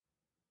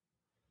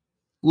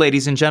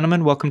Ladies and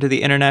gentlemen, welcome to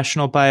the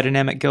International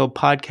Biodynamic Guild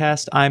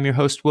podcast. I'm your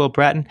host, Will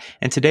Bratton,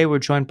 and today we're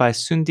joined by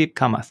Sundeep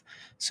Kamath.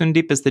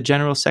 Sundeep is the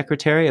General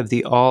Secretary of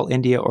the All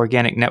India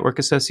Organic Network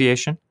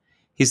Association.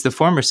 He's the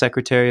former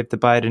Secretary of the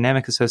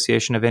Biodynamic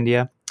Association of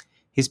India.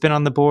 He's been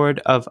on the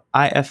board of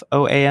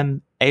IFOAM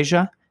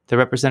Asia, the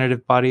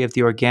representative body of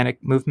the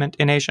organic movement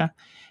in Asia,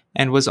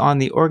 and was on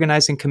the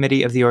organizing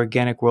committee of the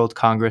Organic World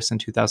Congress in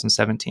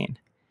 2017.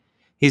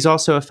 He's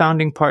also a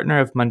founding partner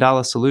of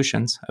Mandala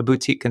Solutions, a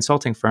boutique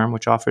consulting firm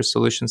which offers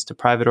solutions to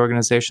private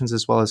organizations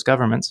as well as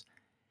governments.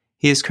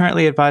 He is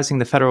currently advising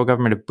the federal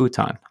government of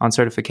Bhutan on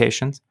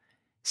certifications,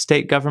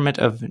 state government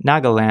of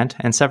Nagaland,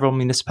 and several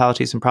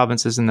municipalities and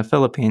provinces in the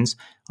Philippines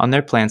on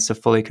their plans to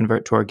fully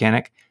convert to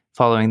organic,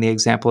 following the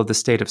example of the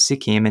state of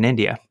Sikkim in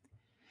India.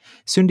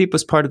 Sundeep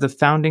was part of the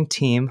founding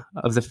team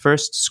of the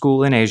first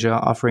school in Asia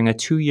offering a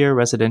 2-year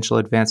residential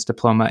advanced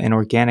diploma in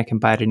organic and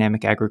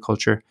biodynamic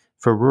agriculture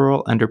for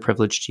rural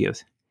underprivileged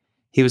youth.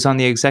 He was on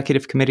the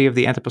executive committee of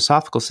the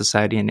Anthroposophical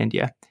Society in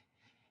India,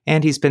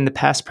 and he's been the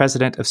past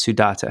president of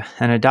Sudata,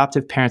 an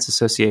adoptive parents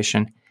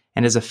association,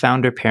 and is a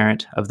founder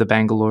parent of the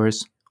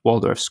Bangalore's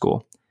Waldorf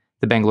School,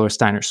 the Bangalore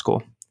Steiner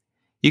School.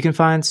 You can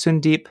find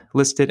Sundeep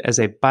listed as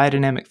a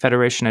Biodynamic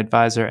Federation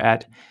advisor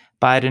at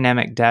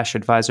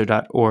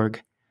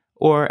biodynamic-advisor.org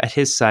or at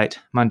his site,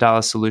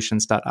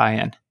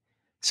 mandalasolutions.in.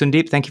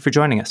 Sundeep, thank you for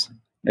joining us.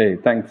 Hey,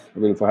 thanks,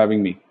 Will, for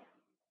having me.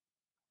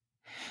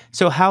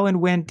 So how and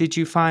when did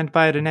you find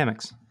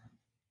biodynamics?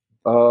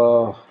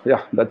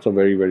 Yeah, that's a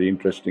very, very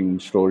interesting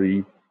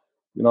story.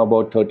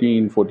 About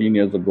 13, 14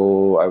 years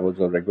ago, I was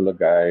a regular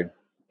guy,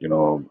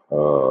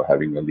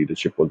 having a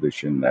leadership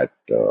position at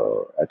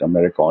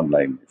America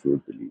Online, if you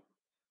would believe.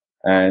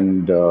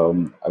 And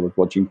I was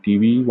watching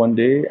TV one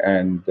day,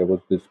 and there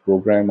was this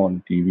program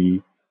on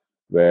TV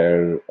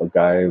where a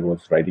guy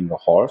was riding a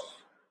horse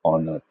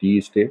on a tea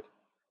estate,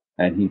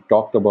 and he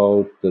talked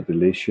about the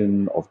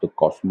relation of the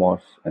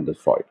cosmos and the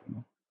soil.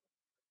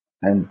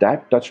 And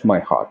that touched my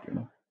heart.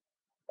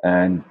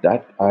 And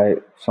that I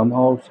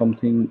somehow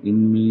something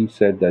in me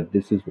said that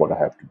this is what I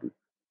have to do.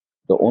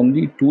 The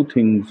only two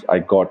things I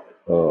got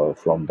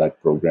from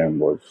that program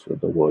was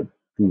two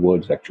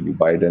words actually,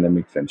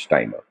 biodynamics and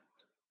Steiner.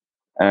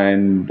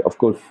 And of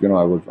course,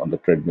 I was on the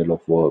treadmill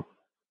of work.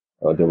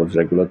 There was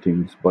regular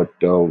things, but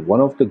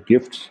one of the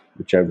gifts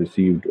which I've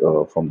received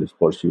from this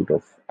pursuit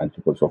of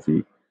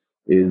anthroposophy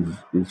is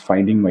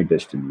finding my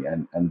destiny,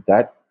 and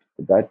that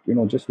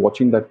just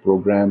watching that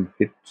program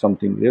hit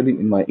something really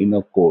in my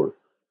inner core,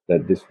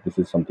 that this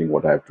is something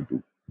what I have to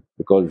do,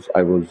 because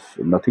I was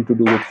nothing to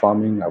do with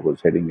farming. I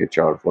was heading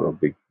HR for a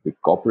big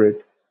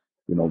corporate,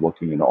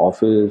 working in an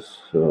office,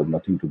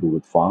 nothing to do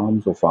with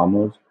farms or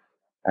farmers,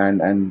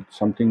 and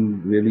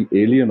something really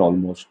alien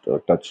almost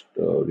touched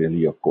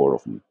really a core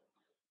of me.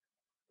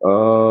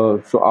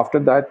 So after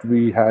that,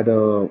 we had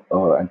a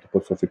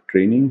anthroposophic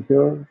training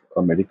here,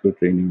 a medical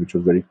training, which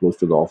was very close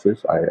to the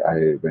office.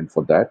 I went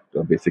for that,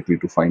 basically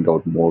to find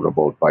out more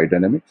about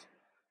biodynamics.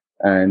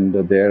 And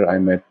there I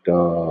met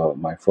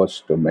my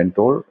first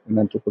mentor in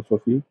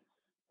anthroposophy.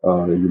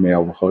 You may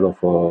have heard of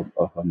her.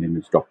 Her name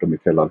is Dr.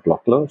 Michaela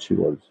Glockler. She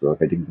was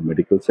heading the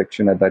medical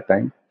section at that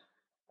time.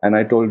 And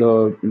I told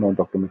her,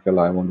 Dr.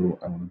 Michaela, I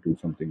want to do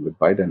something with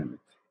biodynamics.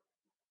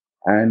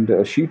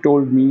 And she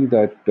told me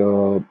that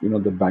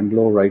the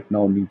Bangalore right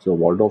now needs a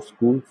Waldorf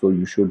school, so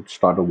you should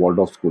start a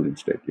Waldorf school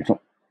instead.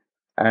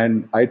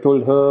 And I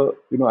told her,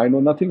 I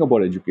know nothing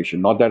about education.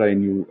 Not that I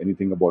knew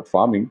anything about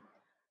farming.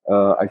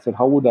 I said,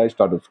 how would I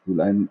start a school?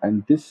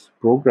 And this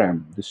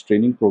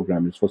training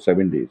program, is for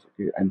 7 days.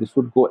 Okay, and this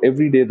would go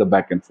every day, the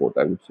back and forth.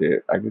 I would say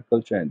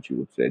agriculture, and she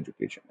would say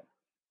education.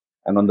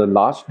 And on the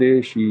last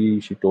day, she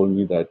told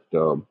me that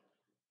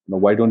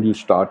why don't you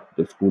start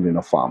the school in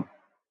a farm?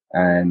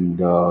 And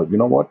you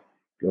know what?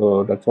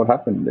 That's what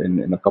happened.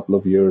 In a couple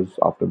of years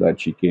after that,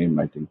 she came,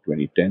 I think,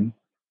 2010,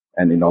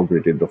 and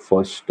inaugurated the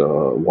first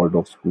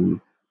Waldorf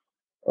school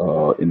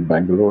in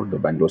Bangalore, the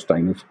Bangalore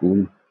Steiner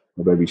School,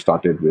 where we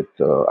started with.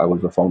 I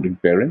was a founding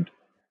parent,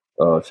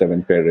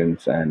 7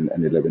 parents and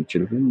 11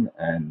 children,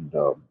 and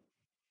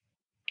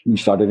we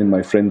started in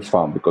my friend's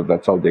farm because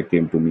that's how they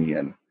came to me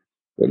and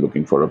were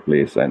looking for a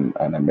place. And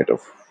I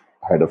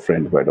had a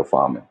friend who had a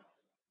farm,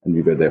 and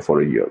we were there for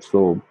a year.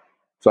 So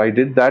I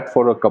did that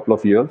for a couple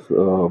of years.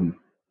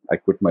 I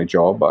quit my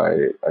job.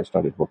 I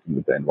started working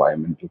with the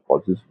environmental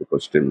causes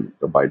because still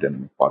the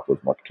biodynamic part was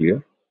not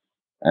clear.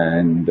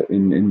 And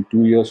in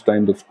 2 years'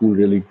 time, the school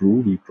really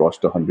grew. We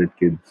crossed 100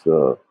 kids,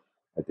 I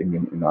think,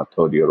 in our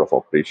third year of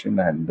operation.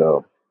 And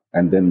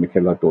then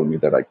Michaela told me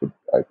that I could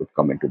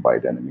come into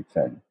biodynamics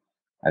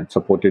and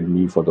supported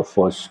me for the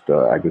first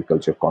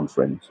agriculture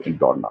conference in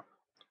Dorna.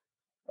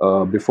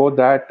 Before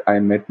that, I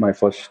met my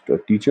first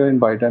teacher in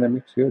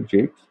biodynamics here,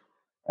 Jakes,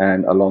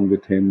 and along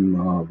with him,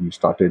 we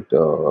started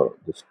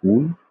the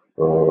school.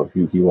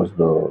 He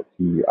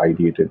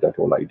ideated that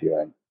whole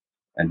idea,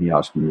 and he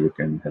asked me, "You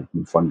can help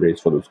me fundraise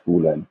for the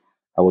school," and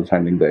I was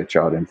handling the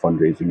HR and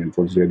fundraising, and it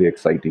was really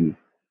exciting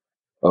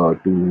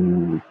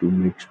to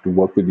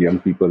work with young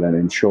people and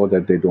ensure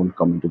that they don't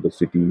come into the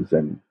cities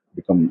and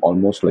become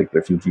almost like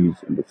refugees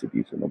in the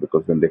cities,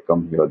 because when they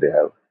come here, they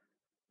have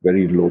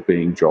very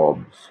low-paying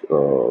jobs,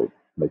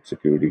 like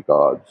security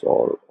guards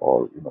or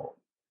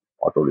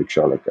auto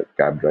rickshaw, like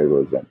cab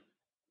drivers,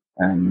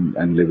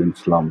 and live in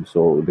slums.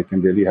 So they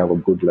can really have a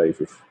good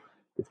life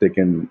if they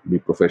can be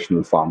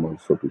professional farmers,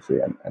 so to say.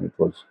 And it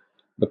was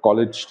the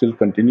college still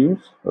continues.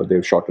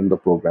 They've shortened the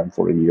program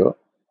for a year,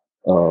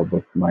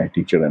 but my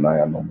teacher and I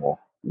are no more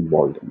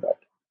involved in that.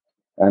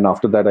 And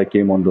after that, I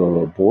came on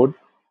the board.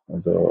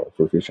 The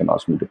association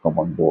asked me to come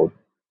on board.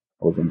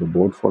 I was on the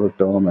board for a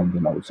term, and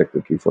then I was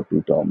secretary for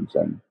 2 terms.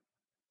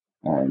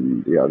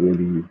 And yeah,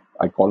 really,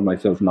 I call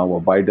myself now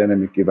a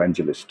biodynamic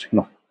evangelist.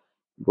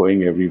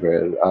 Going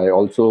everywhere. I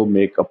also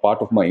make a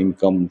part of my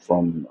income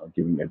from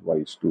giving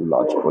advice to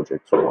large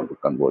projects who want to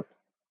convert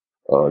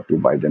to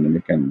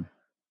biodynamic, and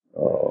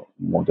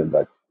more than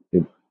that,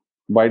 it,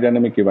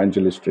 biodynamic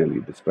evangelist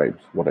really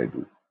describes what I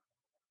do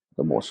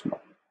the most now.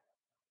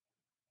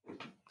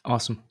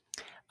 Awesome.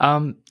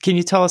 Can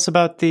you tell us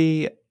about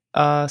the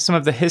some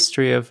of the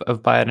history of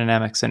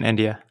biodynamics in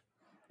India?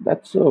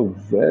 That's a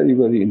very,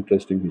 very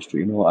interesting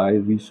history. I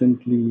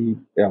recently,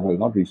 yeah, well,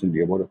 not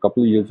recently, about a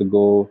couple of years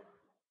ago,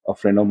 a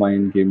friend of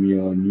mine gave me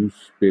a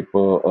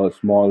newspaper, a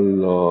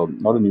small,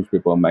 not a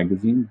newspaper, a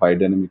magazine,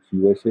 Biodynamics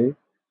USA,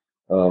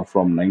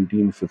 from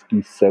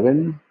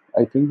 1957,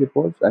 I think it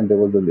was. And there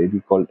was a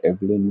lady called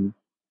Evelyn,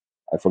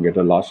 I forget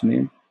her last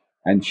name.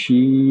 And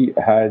she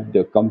had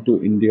come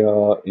to India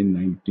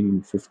in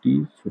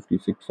 1950s,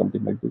 56,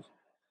 something like this,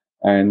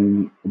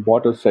 and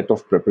bought a set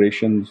of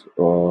preparations,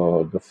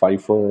 the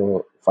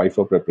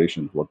Pfeiffer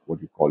preparations,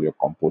 what you call your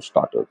compost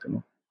starters.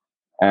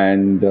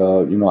 And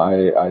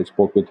I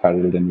spoke with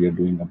Harold, and we are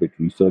doing a bit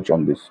research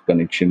on this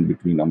connection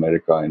between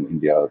America and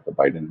India, the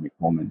biodynamic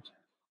movements.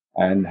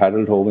 And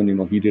Harold Hoven,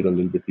 he did a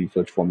little bit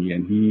research for me,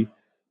 and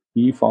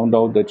he found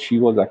out that she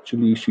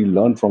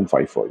learned from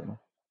Pfeiffer,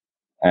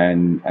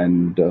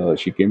 and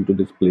she came to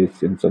this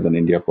place in southern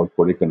India called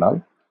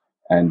Kodaikanal,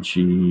 and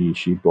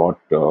she brought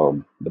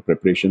the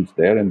preparations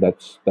there, and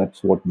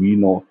that's what we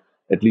know,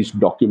 at least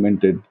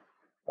documented,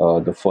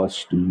 the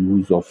first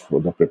use of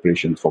the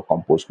preparations for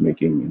compost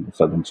making in the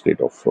southern state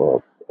of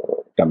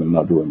Tamil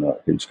Nadu, in a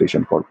hill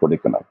station called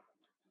Kodaikanal.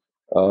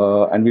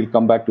 And we'll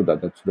come back to that.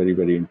 That's very,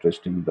 very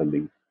interesting, the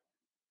link.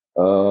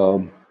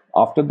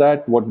 After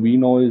that, what we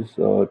know is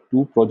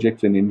two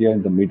projects in India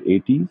in the mid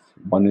 80s.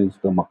 One is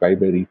the Makai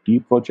Berry Tea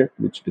Project,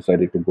 which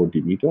decided to go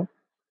Demeter.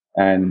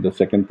 And the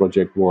second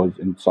project was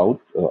in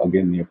South,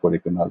 again near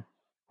Kodaikanal,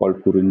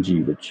 called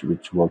Kurunji,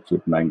 which works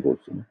with mangoes.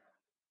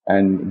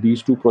 And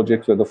these two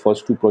projects were the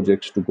first two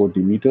projects to go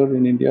Demeter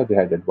in India. They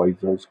had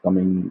advisors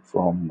coming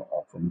from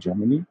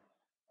Germany,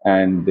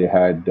 and they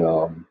had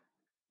the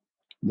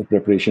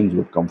preparations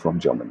would come from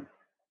Germany.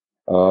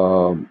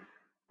 Um,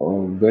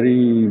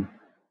 Very,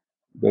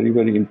 very,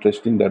 very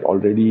interesting that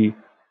already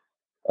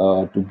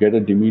to get a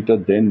Demeter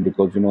then,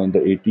 because in the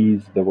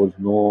 80s there was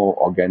no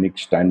organic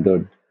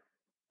standard,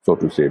 so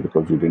to say,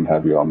 because we didn't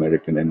have your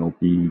American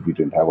NOP, we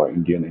didn't have our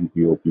Indian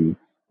NPOP.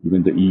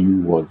 Even the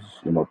EU was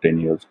 10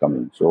 years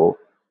coming. So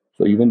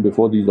even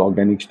before these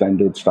organic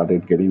standards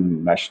started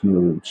getting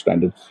national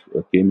standards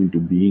came into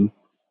being,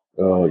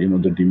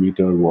 the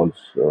Demeter was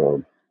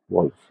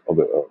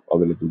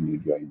available in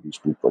India in these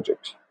two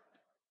projects.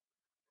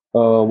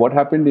 What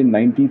happened in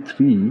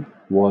 93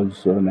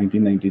 was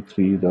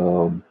 1993.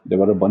 There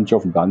were a bunch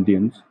of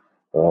Gandhians,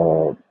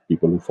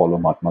 people who follow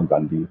Mahatma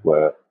Gandhi, who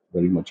were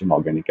very much in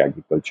organic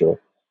agriculture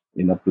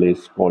in a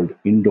place called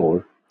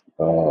Indore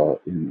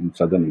in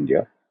southern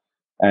India.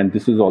 And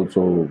this is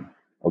also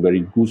a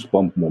very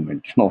goosebump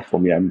moment, for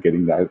me. I'm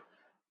getting that,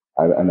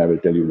 and I will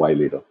tell you why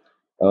later.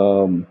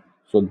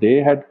 So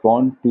they had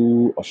gone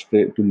to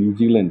to New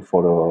Zealand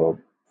for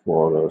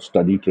a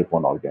study trip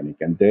on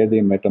organic, and there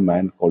they met a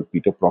man called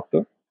Peter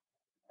Proctor,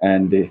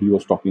 and he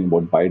was talking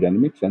about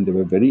biodynamics, and they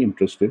were very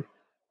interested,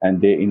 and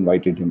they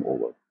invited him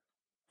over.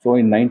 So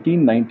in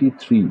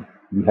 1993,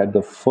 we had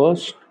the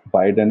first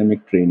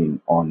biodynamic training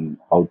on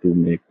how to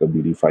make the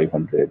BD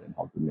 500 and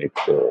how to make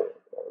the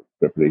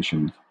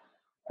preparations,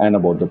 and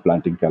about the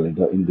planting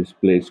calendar in this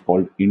place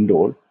called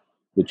Indore,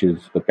 which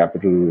is the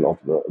capital of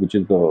it's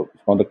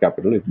not the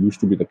capital, it used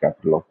to be the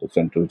capital of the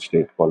central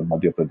state called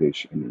Madhya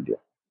Pradesh in India.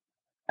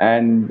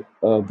 And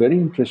very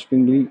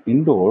interestingly,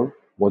 Indore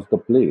was the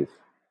place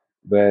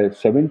where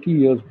 70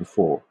 years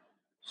before,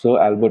 Sir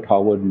Albert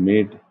Howard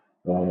made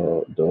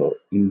the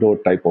indoor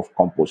type of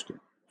composting.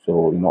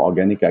 So,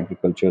 organic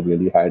agriculture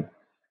really had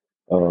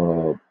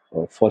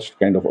first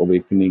kind of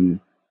awakening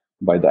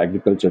by the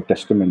Agriculture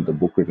Testament, the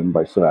book written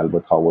by Sir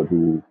Albert Howard,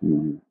 who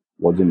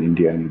was in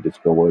India, and he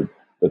discovered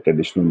the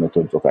traditional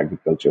methods of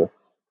agriculture,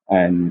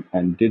 and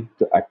did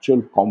the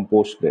actual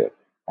compost there.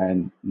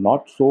 And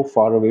not so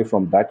far away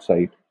from that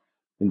site,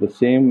 in the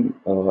same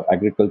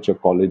agriculture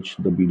college,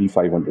 the BD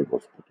 500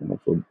 was put.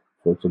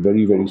 So it's a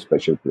very, very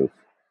special place.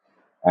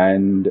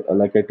 And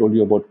like I told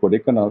you about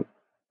Kodaikanal,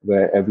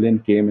 where Evelyn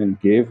came and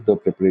gave the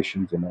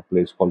preparations in a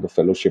place called the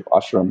Fellowship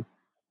Ashram,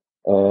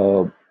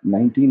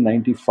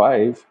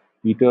 1995.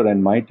 Peter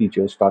and my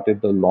teacher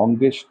started the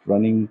longest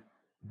running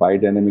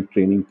biodynamic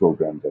training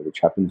program there, which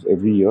happens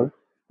every year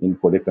in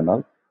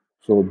Kodaikanal.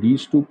 So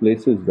these two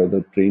places where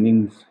the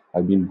trainings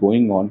have been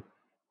going on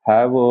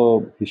have a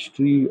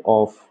history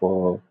of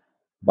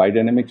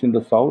biodynamics in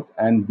the south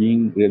and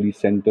being really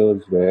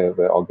centers where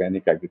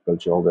organic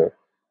agriculture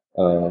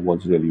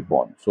was really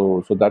born.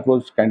 So that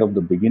was kind of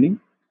the beginning,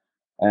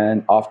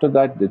 and after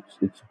that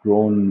it's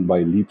grown by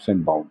leaps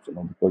and bounds,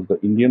 because the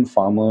Indian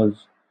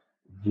farmers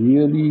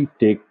really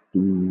take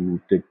to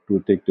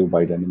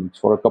biodynamics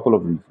for a couple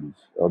of reasons.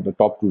 The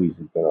top two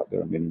reasons, there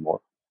are many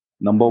more.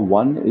 Number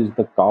one is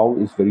the cow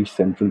is very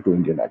central to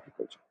Indian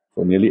agriculture.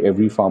 So nearly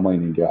every farmer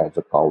in India has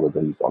a cow,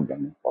 whether he's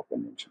organic or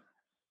conventional.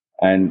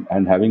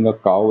 And having a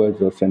cow as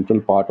a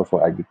central part of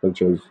our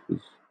agriculture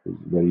is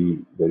very,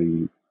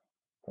 very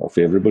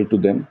favorable to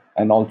them.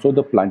 And also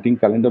the planting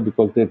calendar,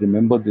 because they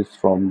remember this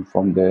from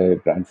their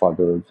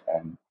grandfathers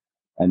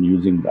and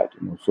using that.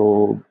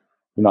 So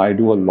I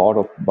do a lot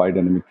of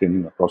biodynamic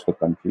training across the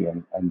country,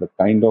 and the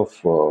kind of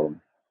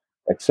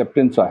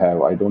acceptance I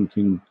have, I don't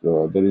think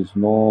there is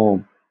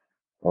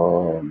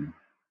um,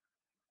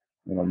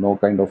 no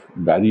kind of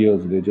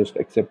barriers. They just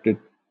accept it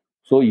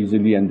so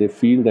easily, and they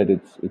feel that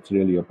it's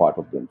really a part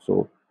of them.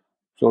 So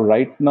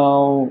right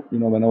now,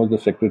 when I was the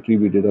secretary,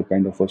 we did a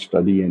kind of a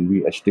study, and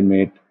we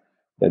estimate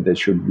that there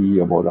should be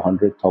about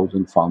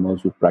 100,000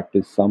 farmers who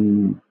practice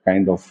some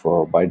kind of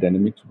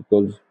biodynamics,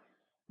 because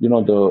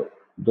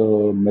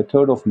the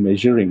method of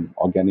measuring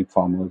organic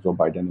farmers or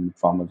biodynamic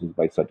farmers is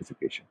by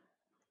certification.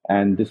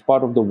 And this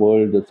part of the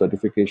world, the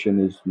certification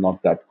is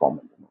not that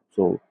common.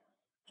 So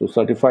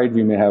certified,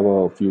 we may have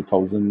a few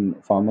thousand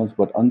farmers,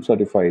 but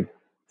uncertified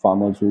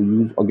farmers who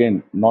use,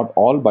 again, not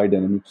all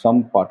biodynamics,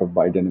 some part of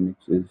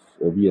biodynamics is,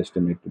 we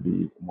estimate to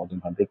be more than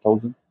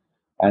 100,000.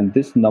 And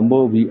this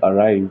number we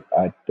arrive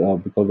at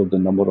because of the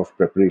number of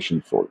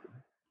preparations sold.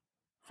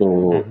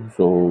 Hmm.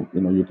 So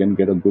you can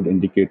get a good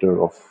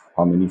indicator of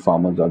how many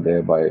farmers are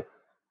there by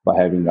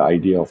having an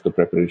idea of the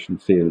preparation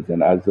sales.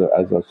 And as an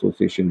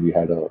association, we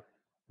had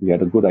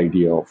a good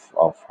idea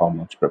of how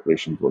much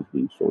preparations was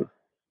being sold.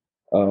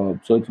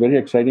 So it's very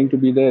exciting to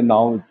be there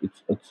now.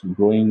 It's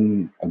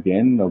growing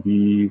again.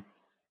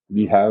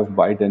 We have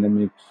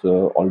biodynamics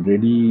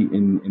already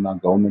in our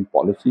government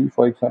policy.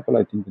 For example,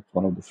 I think it's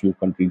one of the few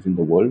countries in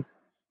the world,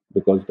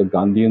 because the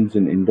Gandhians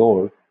in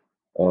Indore,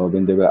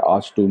 when they were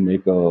asked to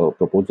make a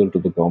proposal to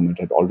the government,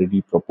 had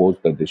already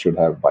proposed that they should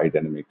have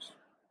biodynamics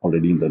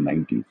already in the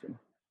 90s.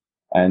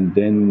 And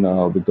then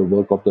with the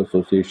work of the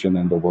association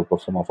and the work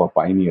of some of our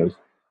pioneers,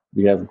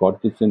 we have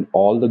got this in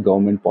all the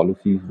government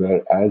policies,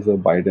 where as a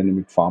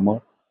biodynamic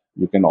farmer,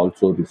 you can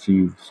also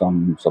receive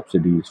some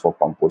subsidies for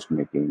compost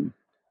making.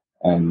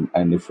 And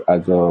if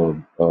as a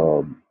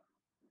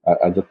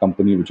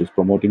company which is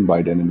promoting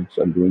biodynamics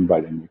and doing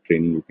biodynamic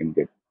training, you can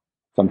get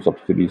some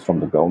subsidies from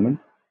the government.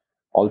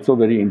 Also,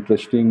 very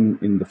interesting,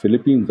 in the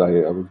Philippines, I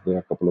was there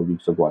a couple of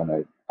weeks ago,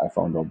 and I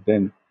found out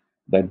then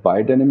that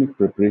biodynamic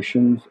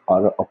preparations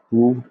are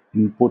approved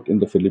input in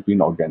the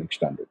Philippine organic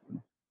standard.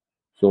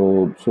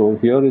 So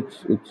here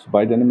it's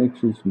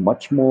biodynamics is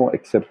much more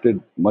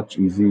accepted, much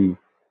easy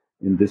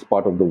in this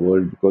part of the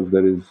world, because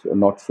there is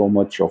not so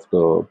much of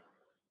the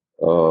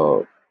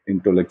uh,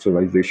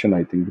 intellectualization,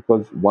 I think,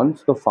 because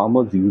once the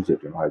farmers use it,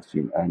 I've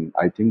seen, and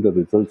I think the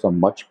results are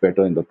much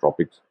better in the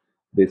tropics.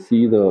 They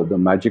see the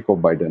magic of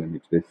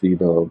biodynamics. They see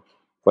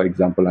for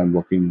example, I'm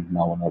working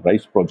now on a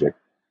rice project,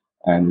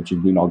 and which has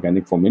been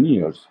organic for many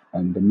years.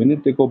 And the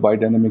minute they go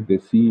biodynamic, they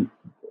see,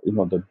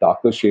 the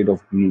darker shade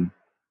of green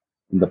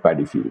in the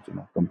paddy fields,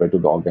 compared to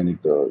the organic,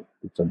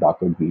 it's a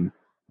darker green.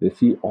 They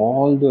see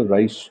all the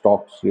rice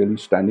stalks really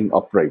standing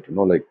upright,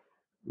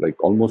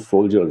 like almost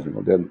soldiers,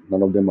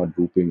 none of them are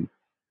drooping.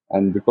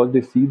 And because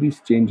they see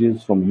these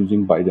changes from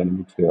using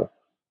biodynamics here,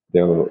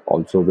 they're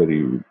also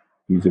very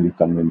easily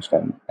convinced,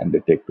 and they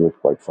take to it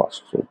quite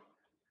fast. So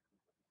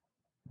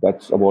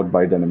that's about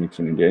biodynamics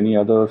in India. Any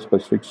other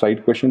specific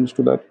side questions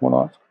to that you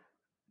want to ask?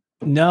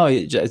 No,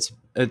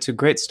 it's a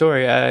great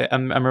story.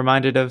 I'm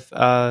reminded of.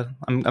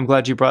 I'm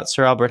glad you brought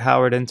Sir Albert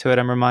Howard into it.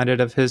 I'm reminded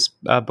of his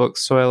book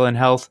Soil and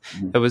Health.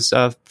 Mhm. It was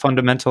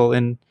fundamental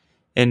in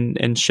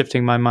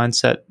shifting my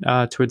mindset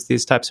towards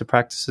these types of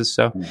practices.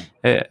 So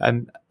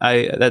Mhm.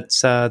 I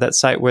that's that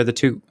site where the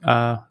two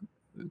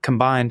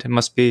combined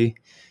must be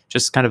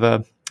just kind of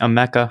a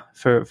mecca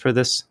for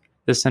this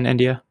in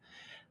India.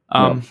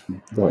 Yeah, Um,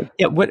 go ahead.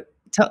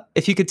 yeah,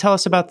 if you could tell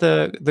us about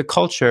the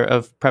culture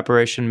of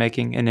preparation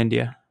making in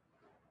India.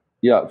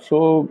 Yeah,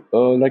 so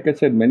like I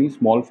said, many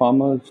small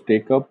farmers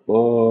take up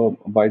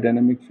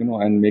biodynamics,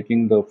 and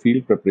making the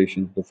field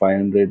preparations. The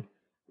 500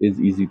 is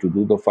easy to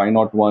do. The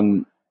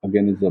 501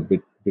 again is a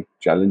bit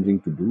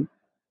challenging to do,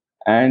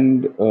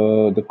 and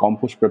the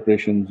compost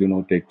preparations,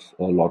 takes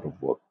a lot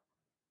of work.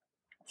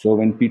 So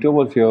when Peter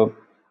was here,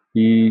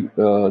 he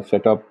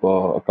set up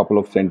a couple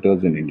of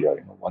centers in India.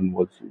 One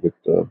was with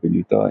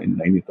Vinita in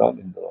Nainital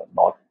in the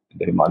north, in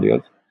the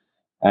Himalayas,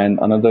 and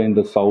another in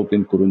the south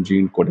in Kurunji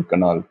in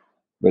Kodaikanal,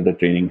 where the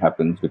training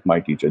happens with my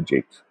teacher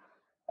Jakes.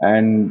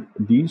 And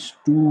these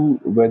two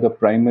were the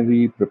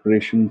primary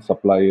preparation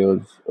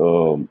suppliers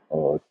to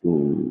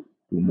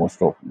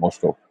most of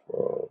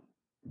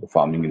the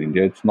farming in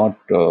India. It's not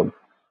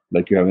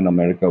like you have in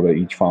America where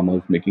each farmer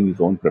is making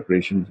his own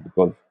preparations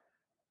because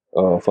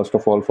first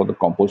of all, for the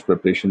compost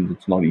preparations,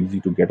 it's not easy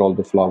to get all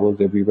the flowers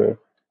everywhere.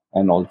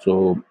 And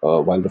also,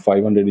 while the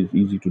 500 is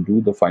easy to do,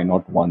 the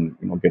 501,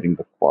 getting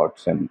the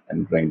quartz and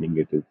grinding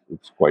it is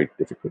it's quite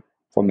difficult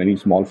for many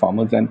small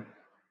farmers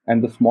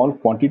and the small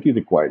quantity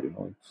required.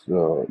 It's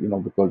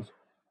because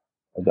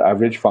the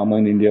average farmer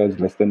in India is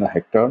less than a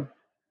hectare,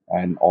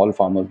 and all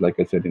farmers, like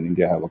I said, in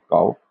India have a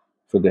cow.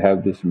 So they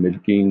have this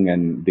milking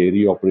and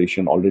dairy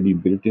operation already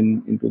built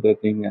into their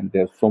thing, and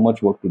there's so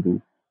much work to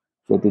do.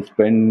 So to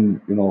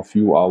spend a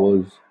few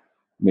hours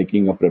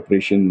making a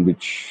preparation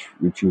which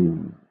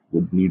you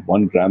would need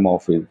 1 gram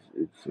of is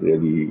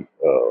really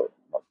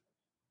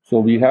so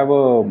we have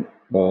a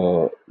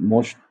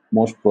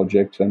most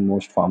projects and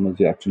most farmers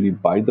they actually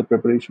buy the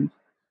preparations,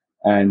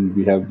 and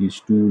we have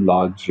these two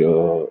large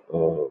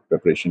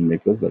preparation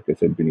makers, like I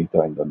said,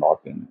 Benita in the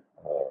north and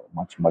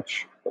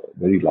much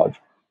very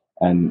large,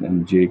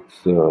 and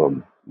Jake's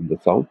in the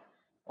south.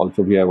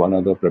 Also, we have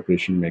another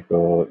preparation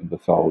maker in the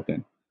south,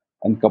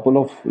 and couple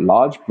of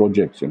large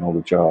projects,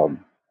 which are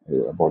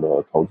about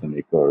 1,000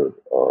 acre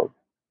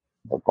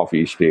a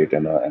coffee estate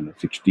and a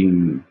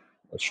 16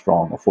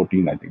 strong or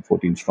 14, I think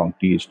 14 strong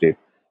tea estate.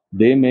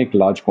 They make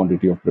large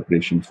quantity of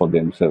preparations for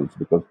themselves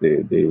because they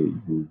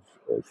use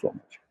so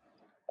much.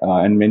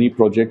 And many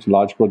projects,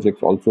 large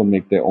projects, also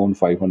make their own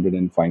 500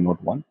 and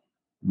 501,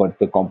 but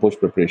the compost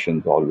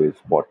preparations always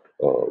bought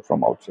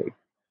from outside.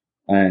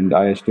 And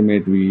I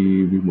estimate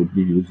we would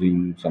be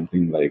using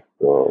something like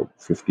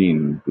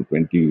 15 to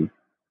 20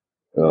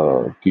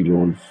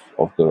 kilos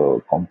of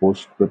the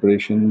compost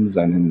preparations,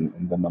 and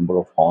in the number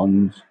of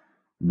horns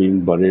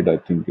being buried, I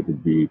think it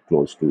would be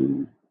close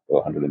to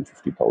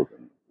 150,000,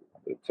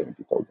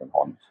 170,000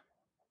 horns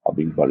are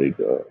being buried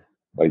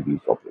by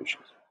these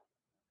operations.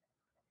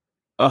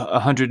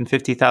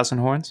 150,000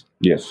 horns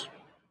Yes.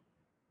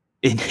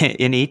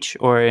 in each,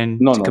 or in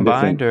No,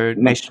 combined, different. or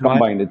Not nationwide?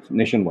 combined. It's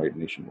nationwide.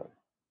 Nationwide.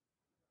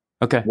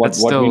 Okay, that's What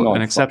we still know,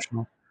 an it's fine.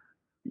 exceptional.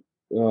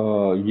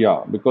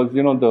 Yeah, because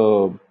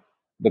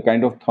the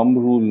kind of thumb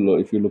rule.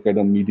 If you look at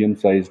a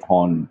medium-sized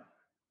horn,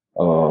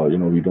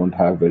 we don't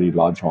have very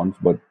large horns,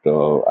 but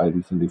I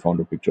recently found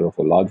a picture of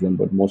a large one.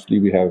 But mostly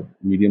we have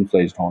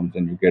medium-sized horns,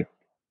 and you get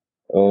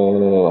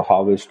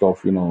harvest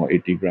of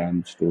 80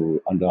 grams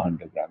to under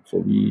 100 grams. So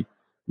we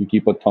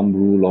keep a thumb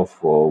rule of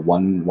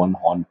one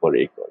horn per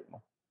acre,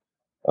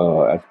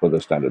 as per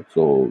the standard.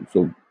 So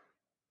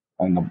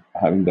and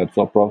having that,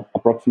 so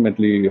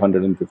approximately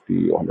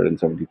 150 or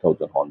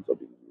 170,000 horns are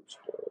being used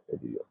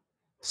every year.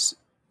 S-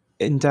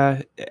 And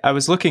I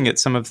was looking at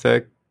some of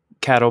the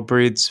cattle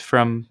breeds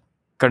from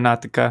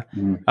Karnataka,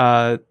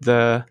 Mhm.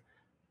 the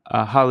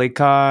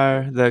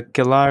Halikar, the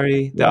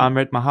Kilari, the Yeah.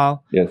 Amrit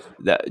Mahal. Yes.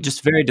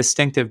 Just very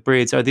distinctive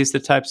breeds. Are these the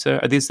types?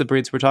 Are these the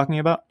breeds we're talking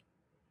about?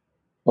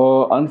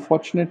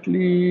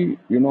 Unfortunately,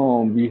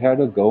 we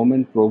had a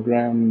government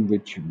program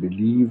which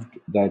believed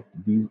that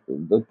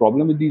the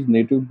problem with these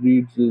native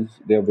breeds is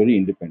they are very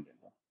independent.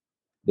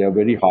 They are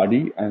very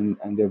hardy, and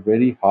they're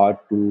very hard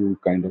to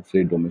kind of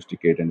say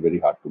domesticate and very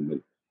hard to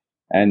milk.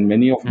 And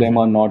many of them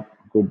Hmm. are not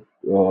good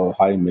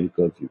high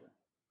milkers even.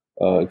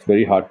 It's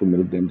very hard to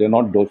milk them. They're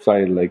not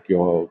docile like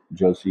your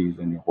Jerseys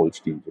and your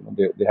Holsteins.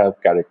 They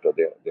have character.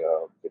 They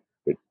are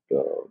bit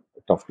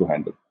tough to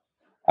handle,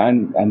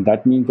 and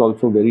that means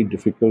also very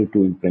difficult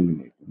to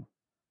impregnate.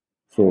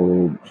 So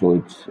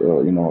it's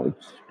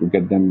to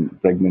get them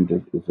pregnant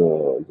is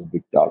a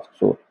big task.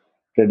 So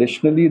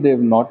traditionally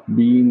they've not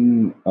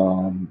been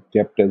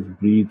kept as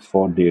breeds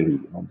for dairy.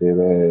 They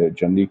were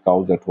generally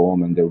cows at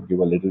home, and they would give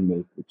a little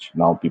milk, which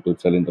now people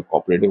sell in the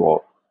cooperative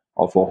or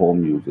for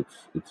home use.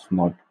 It's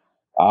not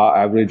our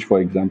average, for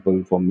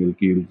example, for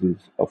milk yields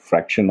is a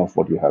fraction of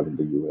what you have in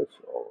the US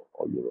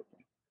or Europe.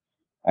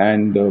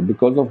 And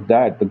because of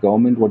that, the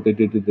government, what they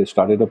did is they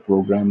started a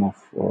program of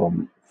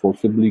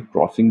forcibly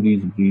crossing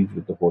these breeds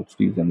with the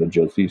Holsteins and the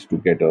Jerseys to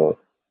get a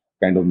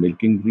kind of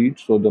milking breed.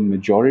 So the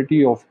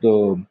majority of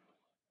the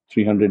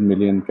 300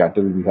 million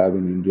cattle we have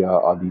in India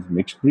are these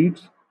mixed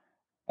breeds,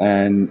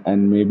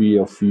 and maybe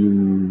a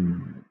few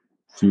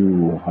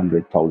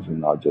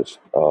 100,000 are just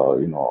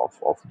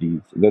of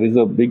these. There is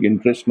a big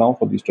interest now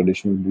for these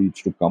traditional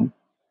breeds to come,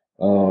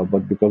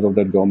 but because of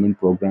that government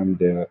program,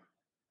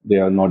 they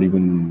are not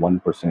even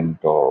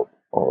 1% or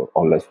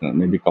less than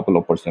maybe a couple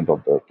of percent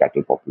of the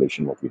cattle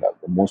population what we have.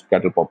 The most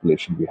cattle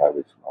population we have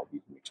is now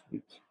these mixed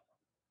breeds.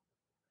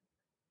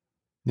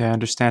 Yeah, I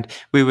understand.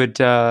 We would,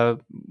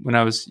 when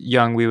I was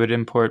young, we would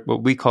import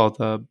what we call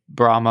the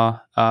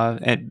Brahma,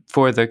 and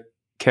for the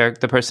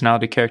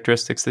personality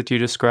characteristics that you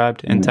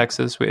described in Mm.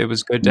 Texas. It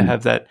was good to Mm.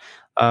 have that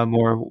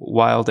more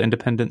wild,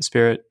 independent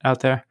spirit out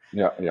there.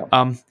 Yeah, yeah.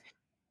 Um,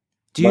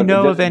 do you But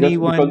know of just because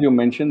anyone? you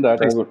mentioned that,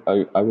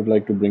 Please. I would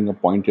like to bring a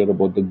point here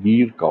about the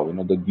Gir cow.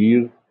 The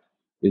Gir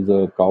is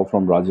a cow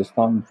from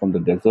Rajasthan, from the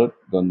desert,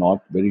 the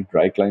north, very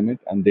dry climate,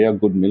 and they are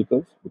good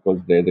milkers because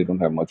there they don't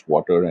have much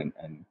water. And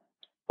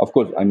of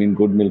course, I mean,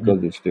 good Mm.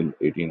 milkers is still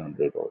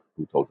 1800 or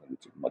 2000,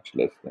 which is much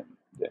less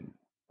than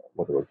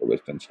whatever the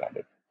Western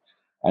standard.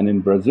 And in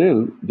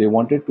Brazil, they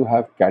wanted to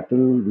have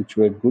cattle which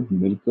were good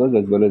milkers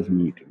as well as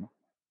meat,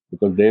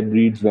 because their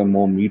breeds were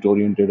more meat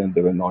oriented and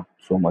they were not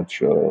so much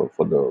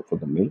for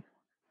the milk.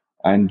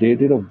 And they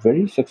did a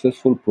very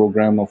successful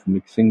program of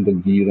mixing the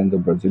Gir and the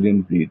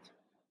Brazilian breeds,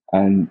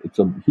 and it's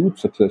a huge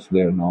success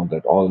there now.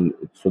 That all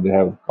so they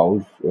have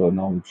cows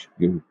now which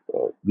give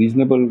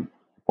reasonable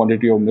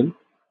quantity of milk,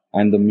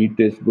 and the meat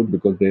tastes good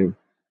because they've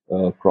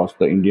crossed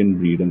the Indian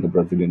breed and the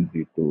Brazilian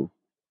breed to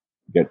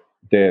get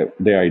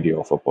their idea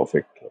of a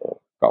perfect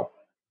cow.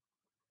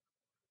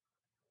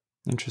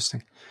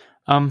 Interesting.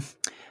 Um,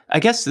 I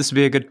guess this would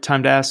be a good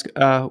time to ask.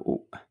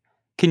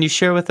 Can you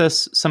share with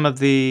us some of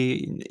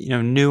the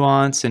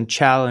nuance and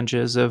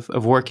challenges of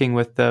working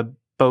with the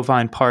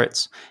bovine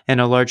parts in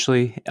a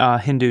largely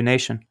Hindu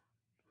nation?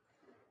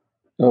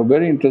 A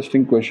very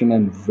interesting question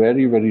and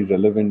very, very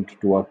relevant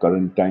to our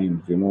current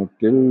times. Till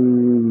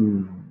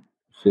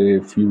say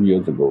a few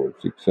years ago,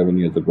 6, 7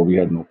 years ago, we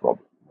had no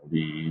problem.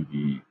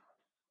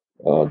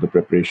 The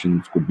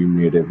preparations could be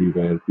made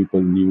everywhere.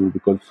 People knew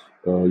because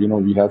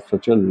we have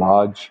such a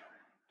large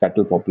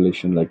cattle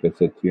population, like I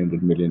said,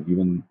 300 million.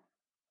 Even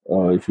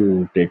if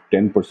you take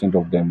 10%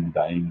 of them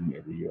dying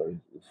every year,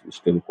 is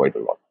still quite a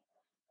lot.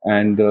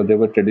 And there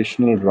were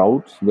traditional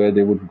routes where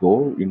they would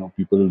go.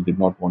 People did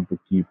not want to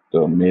keep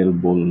the male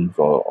bulls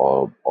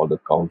or the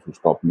cows who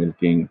stopped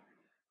milking.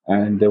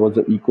 And there was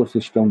an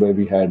ecosystem where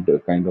we had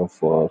kind of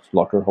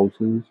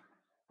slaughterhouses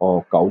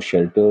or cow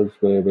shelters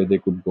where they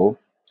could go.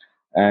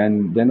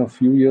 And then a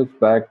few years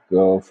back,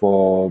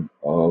 for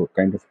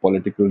kind of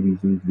political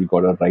reasons, we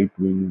got a right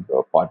wing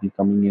party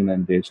coming in,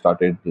 and they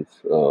started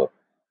this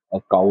a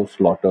cow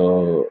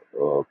slaughter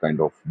kind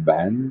of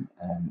ban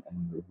and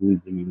rule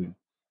bringing in.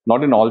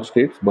 Not in all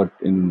states, but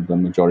in the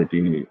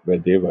majority where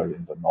they were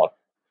in the north.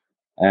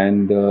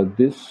 And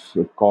this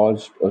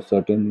caused a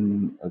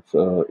certain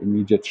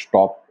immediate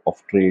stop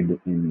of trade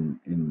in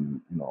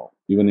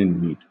even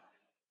in meat.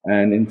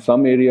 And in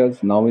some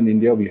areas now in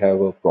India, we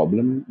have a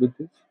problem with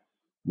this.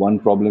 One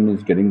problem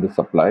is getting the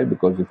supply,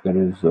 because if there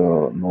is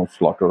no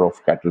slaughter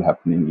of cattle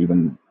happening,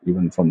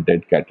 even from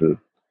dead cattle,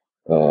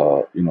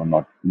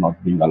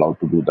 not being allowed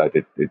to do that,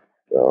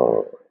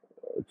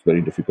 it's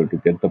very difficult to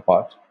get the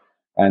parts.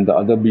 And the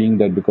other being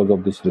that because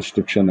of this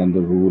restriction and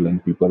the rule,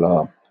 and people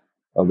are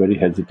very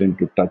hesitant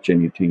to touch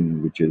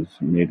anything which is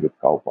made with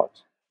cow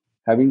parts.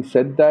 Having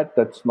said that,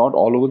 that's not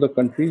all over the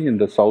country. In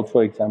the south,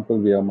 for example,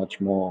 we are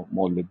much more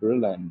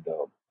liberal, and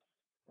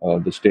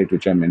the state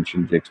which I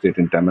mentioned, the state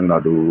in Tamil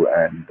Nadu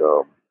and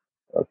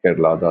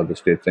Kerala, the other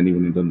states, and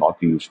even in the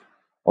northeast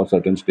or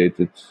certain states,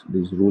 it's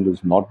this rule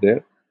is not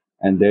there,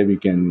 and there we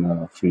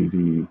can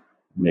freely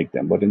make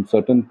them. But in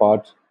certain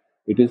parts,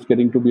 it is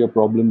getting to be a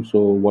problem. So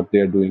what they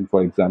are doing,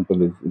 for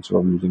example, is instead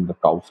of using the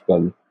cow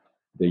skull,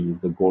 they use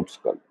the goat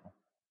skull,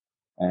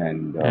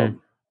 and Mm.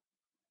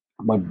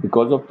 but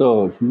because of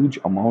the huge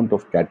amount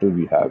of cattle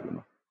we have,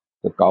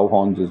 the cow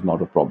horns is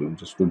not a problem.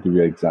 Just to give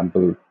you an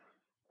example,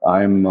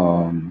 I'm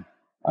um,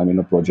 I'm in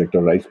a project,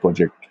 a rice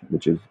project,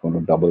 which is going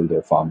to double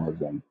their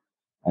farmers,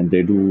 and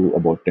they do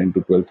about 10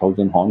 to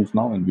 12,000 horns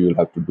now, and we will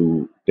have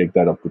to take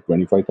that up to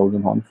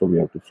 25,000 horns. So we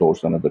have to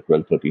source another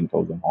 12,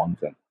 13,000 horns,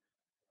 and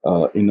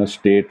in a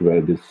state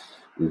where this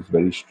is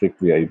very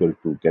strict, we are able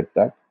to get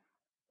that.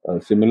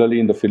 Similarly,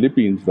 in the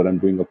Philippines, where I'm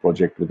doing a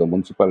project with a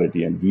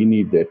municipality, and we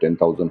need their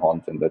 10,000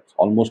 horns, and that's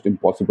almost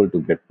impossible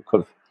to get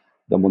because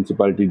the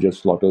municipality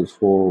just slaughters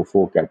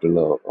four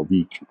cattle a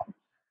week.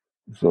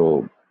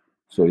 So,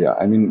 so yeah,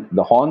 I mean,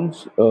 the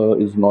horns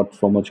is not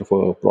so much of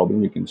a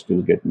problem. We can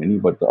still get many,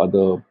 but the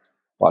other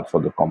parts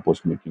for the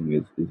compost making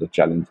is a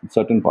challenge in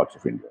certain parts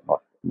of India,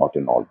 not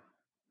in all,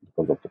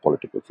 because of the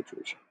political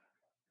situation.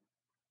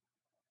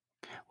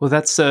 Well,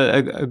 that's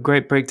a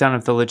great breakdown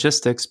of the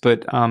logistics,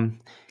 but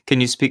can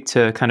you speak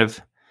to kind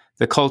of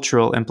the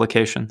cultural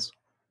implications?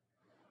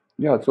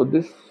 Yeah, so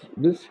this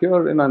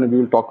here, and we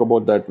will talk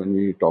about that when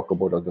we talk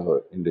about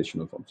other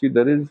indigenous forms. See,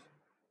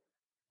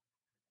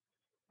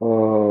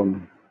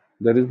 um,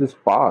 there is this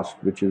past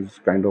which is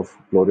kind of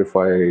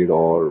glorified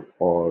or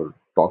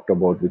talked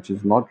about, which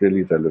is not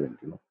really relevant,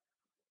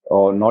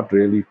 or not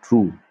really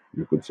true.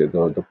 You could say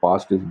the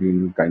past is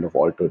being kind of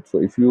altered.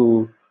 So if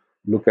you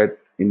look at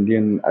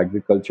Indian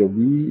agriculture,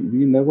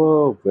 we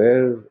never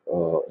were,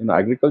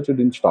 agriculture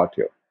didn't start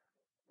here.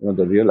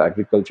 The real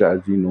agriculture,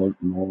 as we know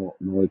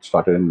it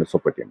started in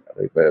Mesopotamia,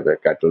 right, where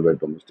cattle were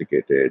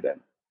domesticated,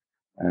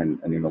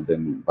 and then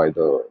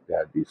they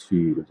had these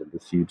fields and the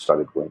seeds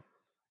started going.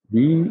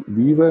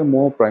 We were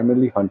more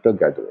primarily hunter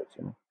gatherers,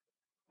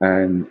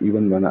 and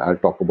even when I'll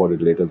talk about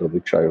it later, the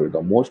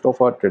Vrikshayurveda, most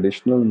of our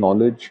traditional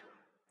knowledge,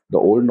 the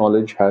old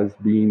knowledge, has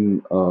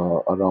been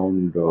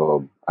around.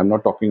 I'm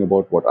not talking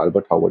about what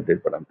Albert Howard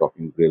did, but I'm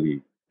talking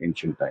really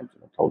ancient times,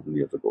 thousand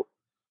years ago.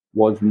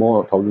 Was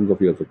more thousands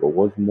of years ago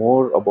was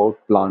more about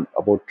plant,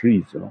 about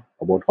trees,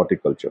 about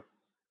horticulture.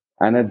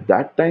 And at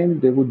that time,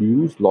 they would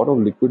use a lot of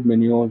liquid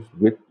manures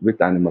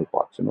with animal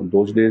parts.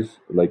 Those days,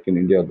 like in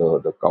India,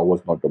 the cow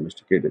was not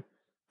domesticated,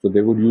 so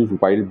they would use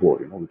wild boar,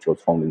 which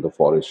was found in the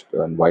forest,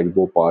 and wild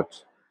boar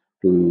parts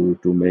to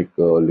make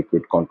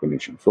liquid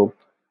concoction. So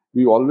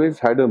we always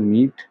had a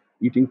meat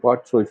eating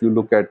part. So if you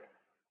look at,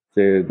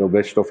 say, the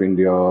west of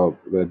India,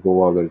 where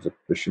Goa, where it's a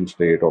Christian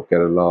state, or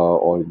Kerala,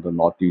 or in the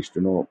northeast,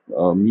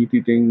 meat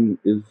eating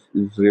is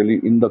really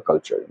in the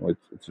culture.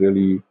 It's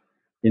really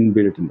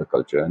inbuilt in the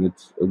culture, and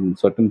it's in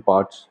certain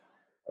parts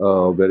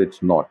where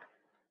it's not.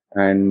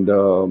 And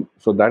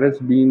so that has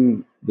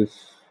been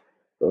this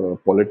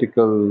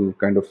political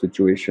kind of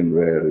situation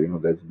where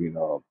there's been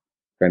a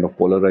kind of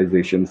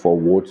polarization for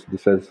votes.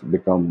 This has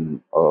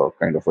become a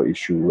kind of a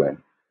issue,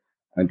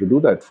 and to do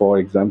that, for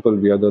example,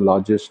 we are the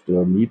largest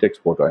meat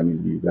exporter. I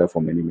mean, we were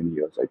for many, many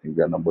years. I think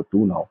we are number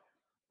two now.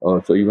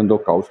 So even though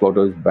cow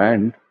slaughter is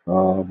banned,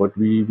 but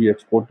we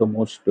export the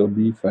most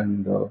beef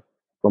and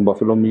from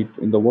buffalo meat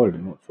in the world.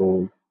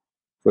 So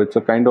it's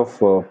a kind of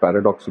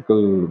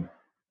paradoxical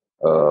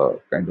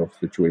kind of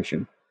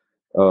situation.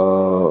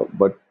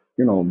 But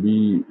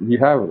we've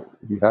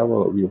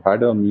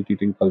had a meat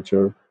eating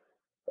culture.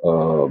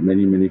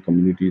 Many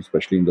communities,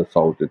 especially in the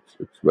south,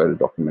 it's well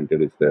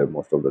documented. It's there,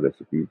 most of the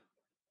recipes.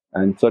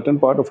 And certain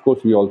part, of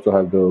course, we also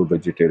have the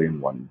vegetarian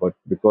one. But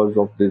because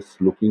of this,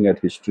 looking at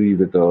history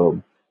with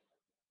not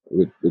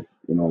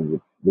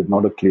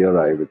a clear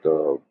eye, with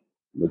a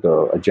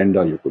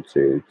agenda, you could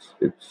say,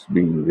 it's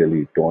being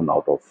really torn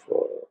out of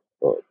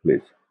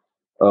place.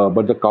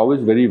 But the cow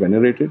is very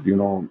venerated.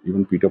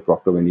 Even Peter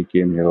Proctor, when he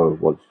came here,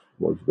 was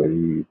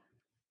very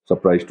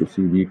surprised to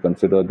see. We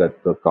consider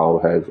that the cow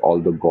has all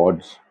the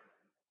gods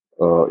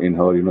in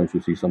her. If you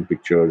see some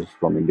pictures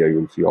from India,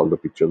 you'll see all the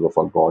pictures of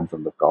our gods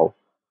on the cow.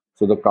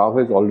 So the cow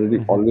has already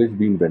Hmm. always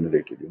been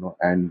venerated,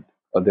 and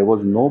there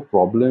was no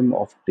problem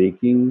of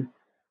taking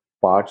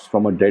parts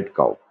from a dead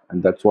cow,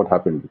 and that's what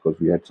happened because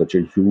we had such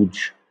a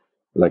huge,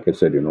 like I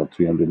said,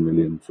 300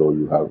 million. So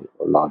you have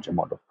a large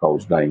amount of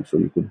cows dying. So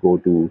you could go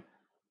to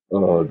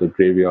the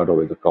graveyard or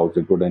where the cows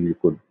are good, and you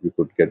could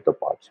get the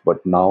parts.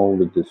 But now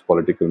with this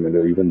political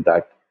milieu, even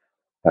that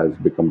has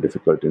become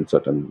difficult in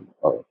certain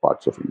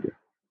parts of India.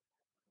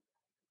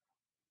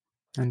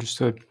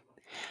 Understood.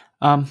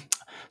 Um,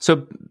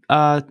 so,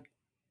 uh,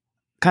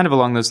 kind of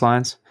along those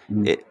lines,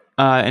 Mm.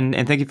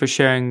 and thank you for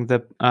sharing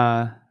the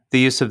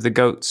use of the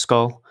goat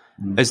skull.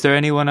 Mm. Is there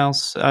anyone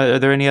else? Are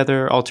there any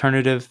other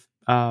alternative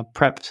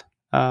prepped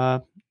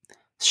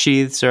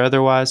sheaths or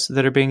otherwise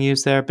that are being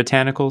used there?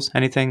 Botanicals?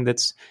 Anything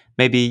that's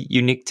maybe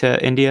unique to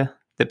India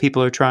that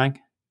people are trying?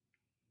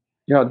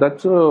 Yeah,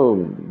 that's a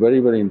very,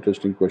 very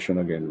interesting question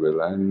again,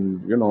 Will.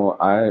 And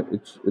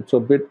it's a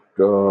bit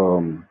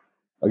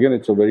again,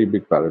 it's a very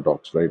big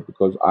paradox, right?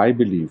 Because I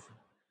believe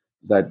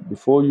that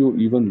before you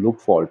even look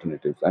for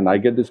alternatives, and I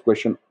get this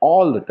question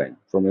all the time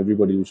from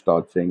everybody who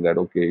starts saying that,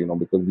 okay,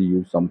 because we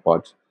use some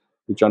parts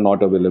which are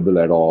not available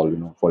at all,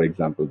 for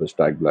example, the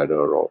stag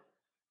bladder, or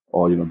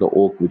the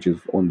oak, which is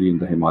only in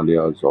the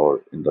Himalayas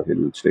or in the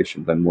hill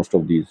stations, and most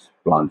of these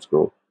plants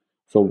grow.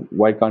 So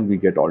why can't we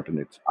get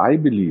alternates? I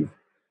believe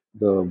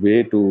the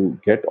way to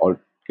get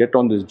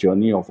on this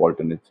journey of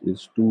alternates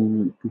is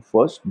to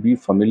first be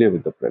familiar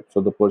with the prep.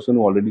 So the person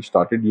who already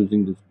started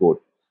using this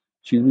goat,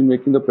 she's been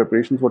making the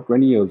preparations for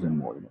 20 years and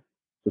more.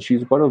 So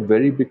she's got a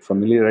very big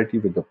familiarity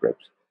with the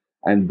preps.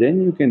 And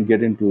then you can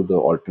get into the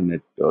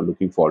alternate,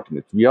 looking for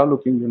alternates. We are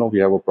looking, we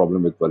have a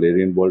problem with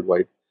valerian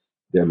worldwide.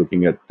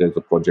 There's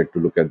a project to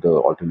look at the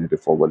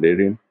alternative for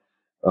valerian.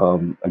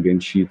 Again,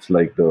 sheets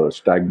like the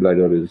stag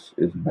bladder is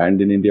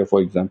banned in India,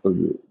 for example.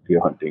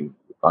 Deer hunting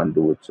you can't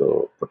do; it's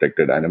a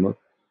protected animal,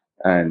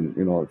 and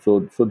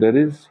so there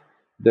is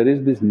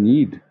this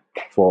need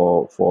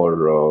for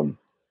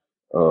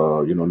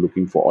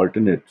looking for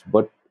alternates,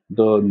 but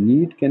the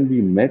need can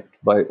be met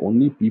by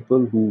only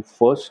people who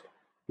first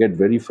get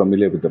very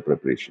familiar with the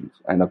preparations.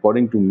 And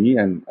according to me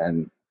and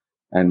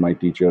my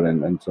teacher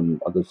and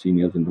some other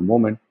seniors in the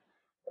moment,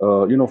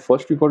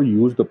 first you got to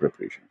use the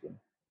preparations.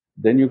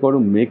 Then you got to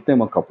make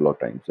them a couple of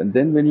times, and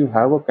then when you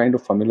have a kind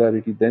of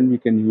familiarity, then we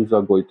can use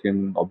our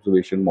Goitian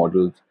observation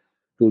models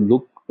to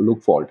look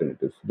for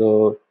alternatives.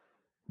 The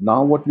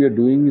Now what we are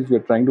doing is we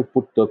are trying to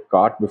put the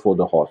cart before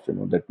the horse.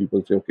 That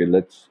people say, okay,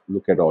 let's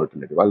look at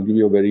alternative. I'll give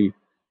you a very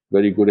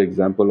good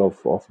example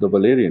of the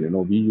valerian.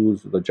 We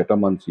use the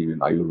jatamansi in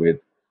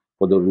Ayurveda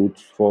for the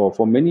roots.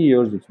 For many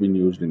years, it's been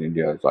used in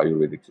India as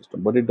Ayurvedic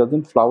system, but it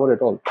doesn't flower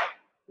at all.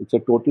 It's a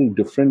total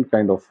different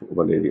kind of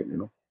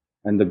valerian,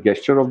 and the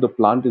gesture of the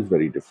plant is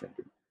very different.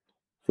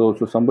 So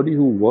somebody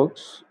who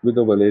works with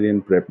a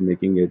valerian prep,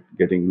 making it,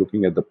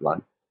 looking at the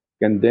plant,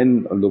 can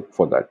then look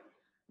for that.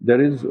 There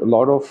is a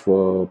lot of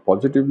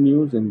positive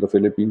news in the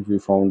Philippines. We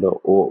found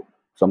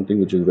something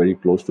which is very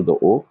close to the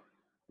oak.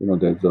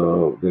 There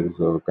is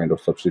a kind of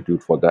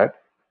substitute for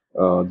that.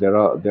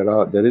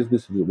 There is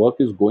this work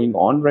is going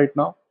on right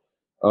now,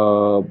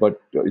 but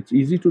it's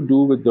easy to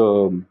do with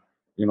the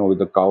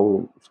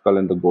cow skull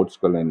and the goat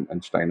skull,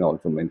 and Steiner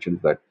also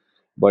mentions that.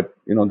 But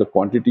the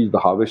quantities, the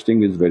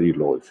harvesting is very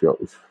low. If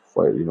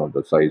for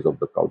the size of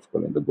the cow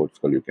skull and the goat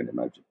skull, you can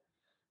imagine.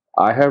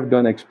 I have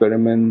done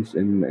experiments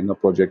in a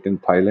project in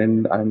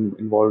Thailand I'm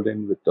involved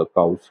in with the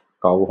cow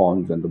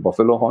horns and the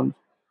buffalo horns,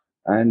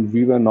 and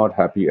we were not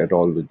happy at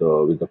all with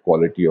the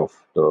quality of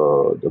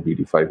the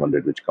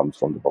BD500 which comes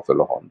from the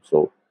buffalo horn.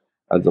 So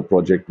as a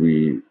project,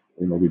 we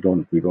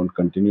don't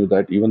continue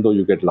that, even though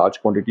you get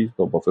large quantities.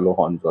 The buffalo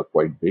horns are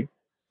quite big.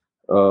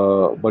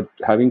 But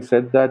having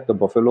said that, the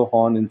buffalo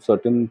horn in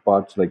certain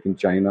parts, like in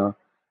China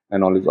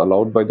and all, is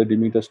allowed by the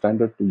Demeter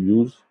standard to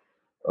use.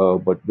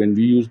 But when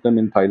we use them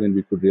in Thailand,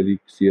 we could really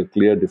see a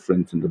clear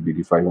difference in the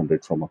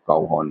BD500 from a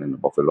cow horn and a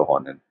buffalo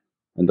horn,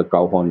 and the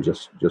cow horn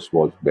just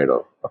was better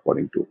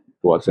according to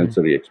our Mhm.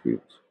 sensory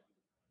experience.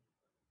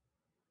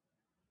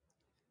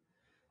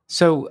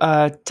 So,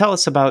 tell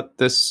us about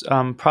this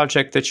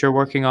project that you're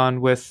working on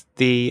with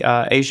the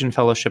Asian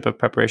Fellowship of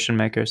Preparation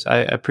Makers. I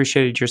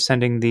appreciated your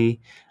sending the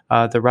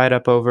write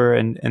up over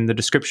and the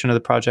description of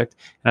the project,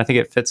 and I think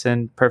it fits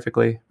in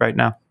perfectly right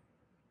now.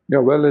 Yeah,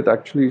 well, it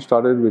actually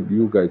started with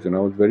you guys, and I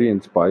was very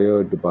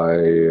inspired by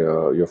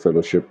your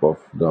fellowship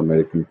of the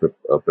American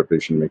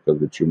preparation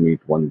makers, which you meet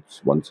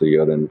once a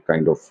year and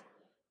kind of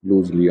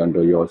loosely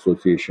under your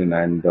association.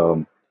 And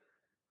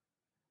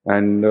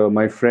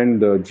my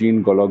friend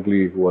Gene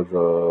Gologly, who was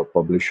a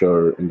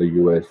publisher in the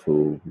US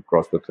who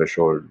crossed the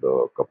threshold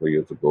a couple of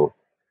years ago,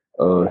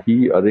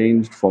 he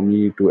arranged for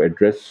me to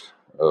address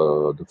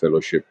the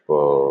fellowship.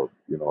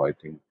 I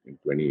think in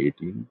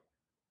 2018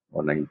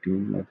 or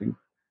 19, I think.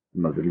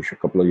 I'm not really sure, a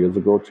couple of years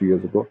ago, 3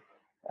 years ago.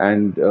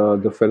 And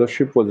the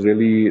fellowship was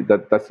really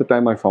that's the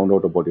time I found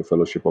out about your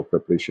fellowship of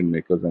preparation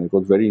makers. And it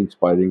was very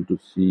inspiring to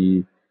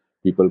see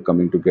people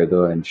coming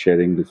together and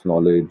sharing this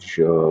knowledge.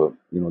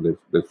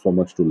 There's so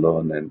much to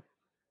learn,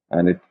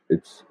 and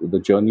it's the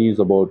journey is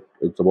about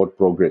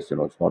progress.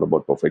 It's not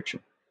about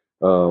perfection.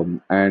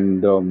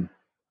 And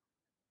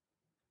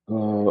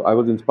I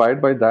was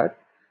inspired by that.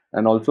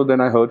 And also,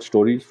 then I heard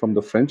stories from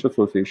the French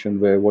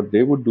Association where what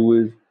they would do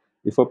is,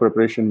 if a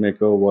preparation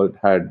maker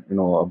had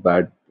a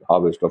bad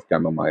harvest of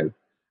chamomile,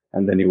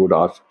 and then he would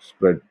ask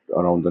spread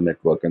around the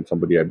network, and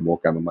somebody had more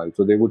chamomile,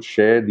 so they would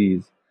share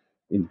these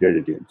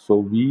ingredients. So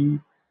we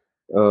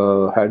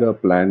had a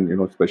plan,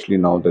 especially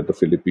now that the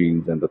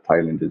Philippines and the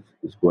Thailand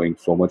is going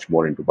so much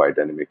more into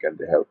biodynamic, and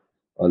they have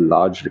a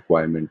large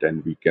requirement,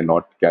 and we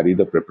cannot carry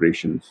the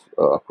preparations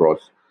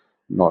across.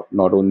 Not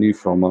only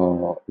it's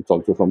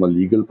also from a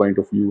legal point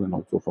of view and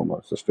also from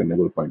a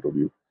sustainable point of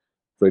view.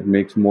 So it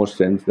makes more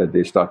sense that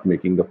they start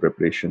making the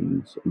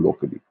preparations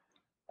locally.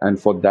 And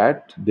for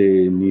that,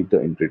 they need the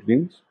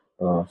ingredients.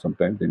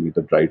 Sometimes they need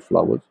the dried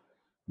flowers.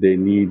 They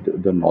need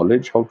the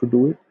knowledge how to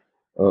do it.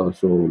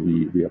 So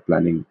we are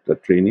planning the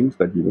trainings,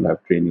 that we will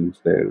have trainings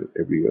there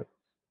every year.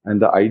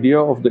 And the idea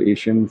of the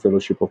Asian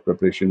Fellowship of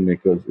Preparation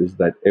Makers is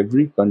that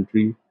every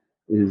country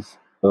is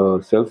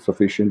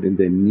self-sufficient in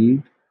their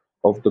need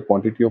of the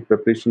quantity of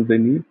preparation they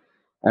need,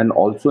 and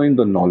also in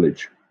the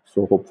knowledge.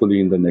 So hopefully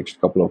in the next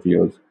couple of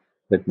years,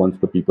 that once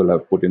the people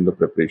have put in the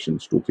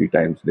preparations 2 3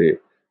 times, they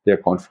are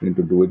confident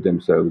to do it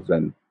themselves,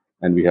 and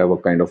we have a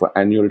kind of an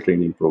annual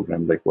training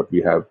program like what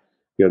we have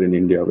here in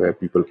India, where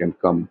people can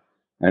come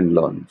and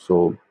learn.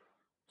 So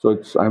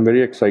I'm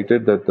very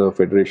excited that the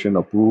federation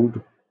approved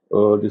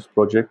this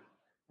project,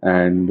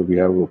 and we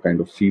have a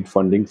kind of seed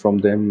funding from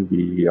them.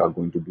 We are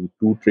going to do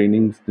 2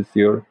 trainings this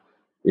year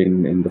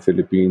in the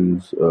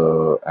Philippines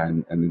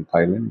and in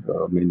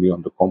Thailand, mainly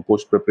on the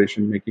compost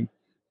preparation making.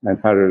 And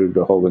Harold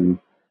Hoven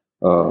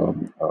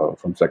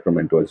from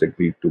Sacramento has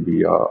agreed to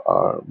be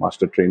our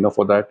master trainer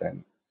for that,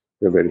 and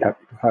we're very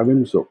happy to have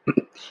him. So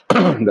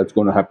that's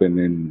going to happen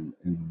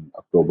in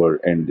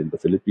October end in the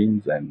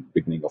Philippines and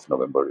beginning of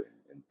November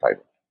in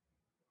Thailand.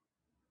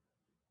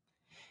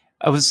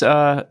 I was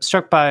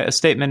struck by a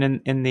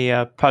statement in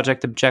the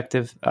project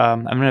objective.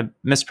 I'm going to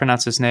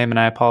mispronounce his name, and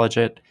I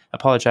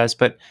apologize,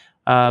 but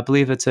I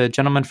believe it's a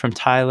gentleman from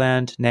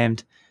Thailand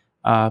named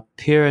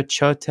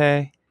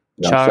Pirachote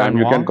Yeah, Sam.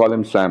 You can Charanwong. call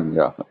him Sam.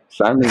 Yeah,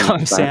 Sam is Call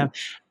him Sam. Sam.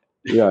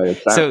 Yeah,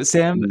 Sam. So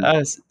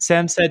Mm,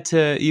 Sam said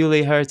to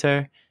Yuli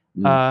Herter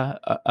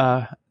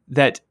mm,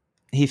 that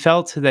he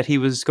felt that he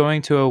was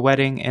going to a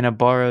wedding in a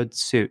borrowed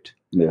suit,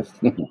 yes,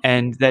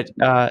 and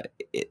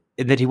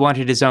that he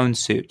wanted his own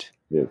suit.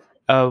 yes.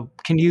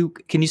 Can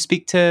you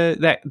speak to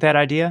that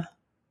idea?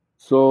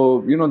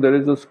 So there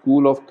is a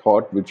school of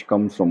thought which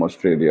comes from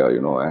Australia,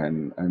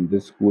 and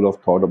this school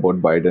of thought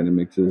about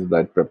biodynamics is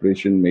that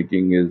preparation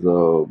making is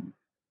a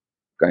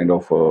kind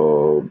of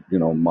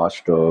a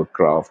master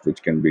craft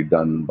which can be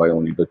done by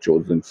only the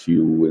chosen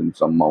few in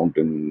some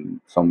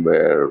mountain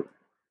somewhere.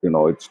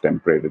 It's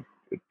temperate.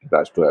 It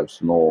has to have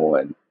snow,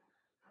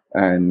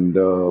 and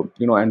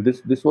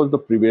this was the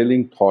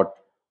prevailing thought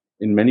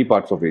in many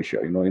parts of Asia.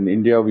 In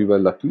India we were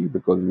lucky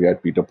because we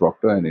had Peter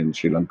Proctor, and in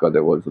Sri Lanka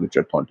there was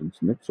Richard Thornton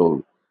Smith.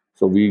 So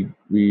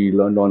we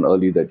learned on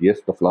early that yes,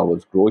 the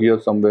flowers grow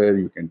here somewhere.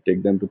 You can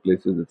take them to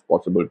places. It's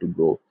possible to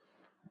grow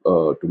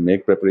to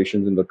make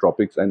preparations in the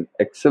tropics, and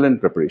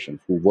excellent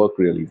preparations who work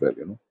really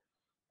well.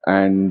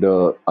 And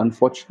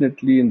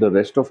unfortunately, in the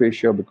rest of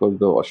Asia, because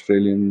the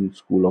Australian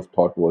school of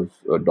thought was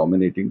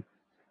dominating,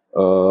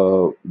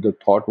 the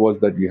thought was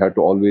that you had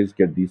to always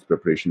get these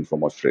preparations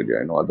from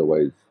Australia.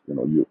 Otherwise,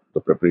 the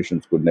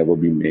preparations could never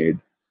be made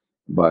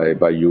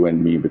by you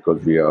and me,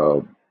 because we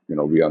are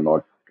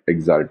not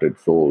exalted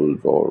souls,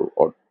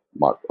 or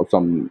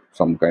some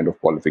kind of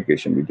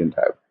qualification we didn't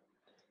have.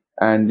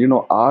 And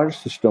our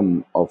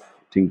system of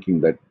thinking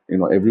that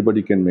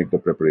everybody can make the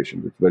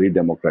preparations, it's very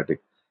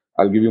democratic.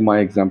 I'll give you my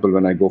example.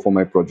 When I go for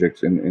my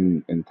projects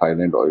in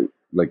Thailand, or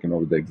like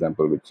with the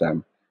example with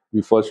Sam,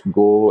 we first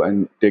go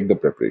and take the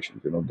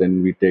preparations,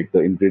 then we take the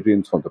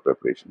ingredients from the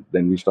preparations,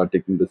 then we start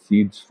taking the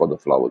seeds for the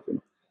flowers,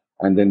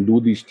 and then do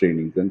these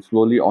trainings, and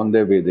slowly on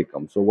their way they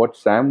come. So what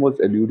Sam was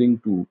alluding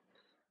to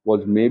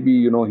was,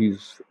 maybe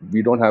he's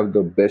we don't have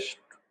the best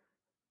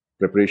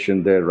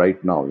preparation there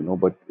right now,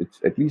 but it's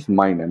at least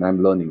mine, and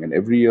I'm learning, and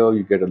every year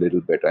you get a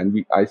little better.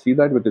 And I see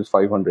that with his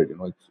 500,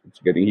 it's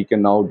getting, he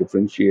can now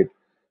differentiate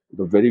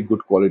the very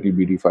good quality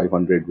BD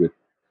 500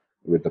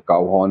 with the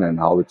cow horn, and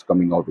how it's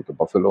coming out with the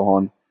buffalo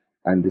horn.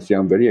 And this year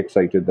I'm very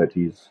excited that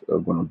he's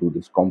going to do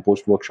this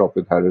compost workshop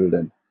with Harold,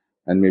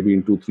 and maybe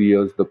in 2 3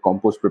 years the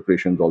compost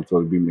preparations also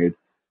will be made,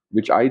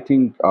 which I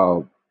think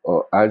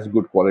as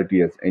good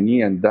quality as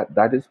any, and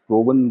that is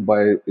proven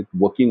by it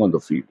working on the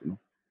field.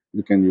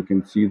 You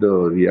can see the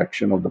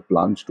reaction of the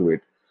plants to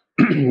it.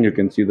 You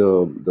can see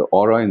the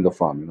aura in the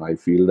farm. I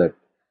feel that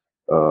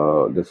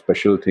the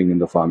special thing in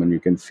the farm, and you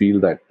can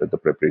feel that the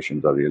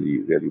preparations are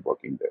really really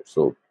working there.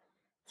 So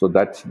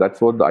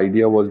that's what the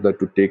idea was, that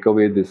to take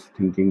away this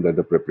thinking that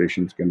the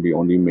preparations can be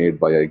only made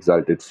by an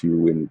exalted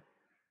few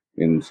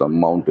in some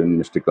mountain,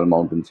 mystical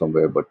mountain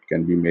somewhere, but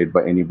can be made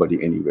by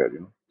anybody anywhere.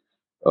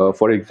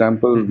 For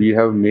example, Mhm. we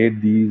have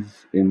made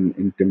these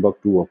in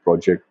Timbuktu, a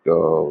project,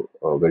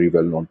 a very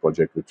well known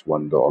project, which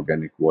won the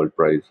Organic World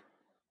Prize,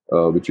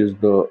 which is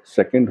the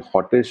second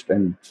hottest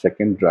and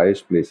second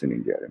driest place in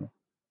India.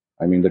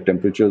 I mean, the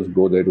temperatures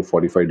go there to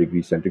 45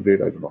 degrees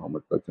centigrade. I don't know how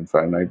much that's in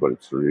Fahrenheit, but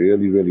it's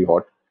really, really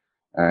hot,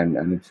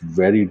 and it's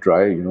very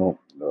dry.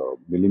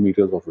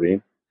 Millimeters of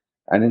rain,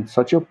 and in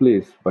such a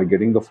place, by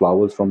getting the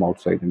flowers from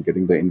outside and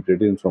getting the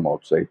ingredients from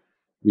outside,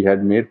 we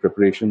had made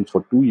preparations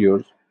for 2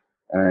 years,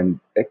 and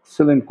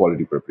excellent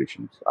quality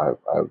preparations.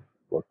 I've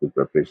worked with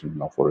preparations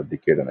now for a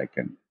decade, and I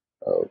can,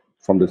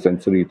 from the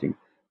sensory thing,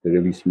 they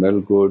really smell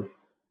good,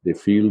 they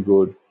feel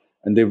good,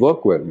 and they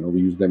work well.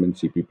 We use them in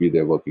CPP,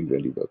 they're working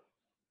really well.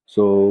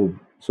 So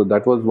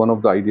that was one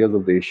of the ideas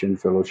of the Asian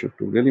Fellowship,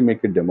 to really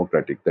make it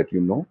democratic, that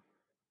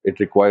it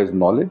requires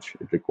knowledge,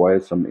 it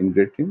requires some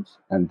ingredients,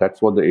 and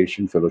that's what the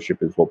Asian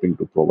Fellowship is hoping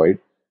to provide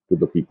to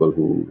the people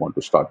who want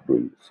to start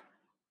doing this.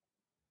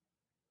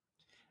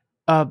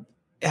 Uh,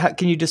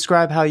 can you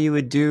describe how you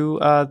would do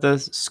the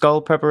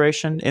skull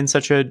preparation in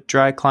such a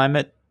dry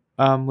climate,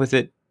 with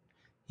it,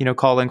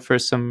 calling for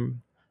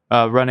some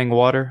running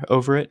water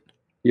over it?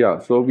 Yeah,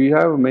 so we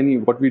have many.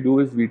 What we do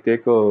is we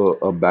take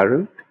a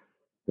barrel,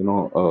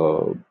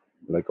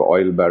 like a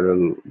oil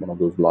barrel, one of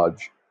those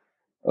large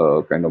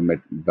kind of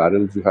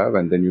barrels you have,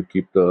 and then you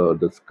keep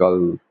the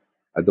skull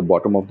at the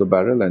bottom of the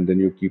barrel, and then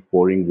you keep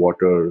pouring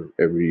water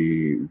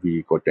every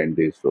week or 10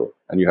 days. So,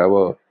 and you have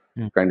a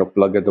Mm. kind of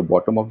plug at the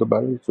bottom of the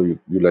barrel, so you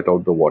let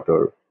out the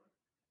water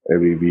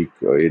every week,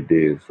 8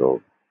 days.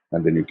 So,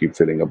 and then you keep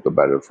filling up the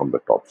barrel from the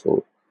top.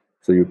 So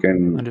you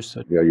can,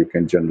 Understood. yeah, you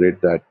can generate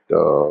that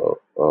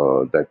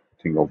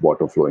thing of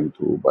water flowing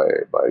through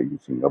by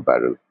using a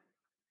barrel.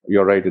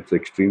 You're right; it's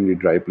extremely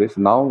dry place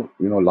now.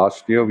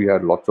 Last year we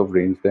had lots of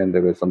rains there, and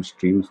there were some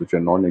streams which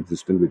are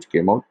non-existent which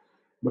came out.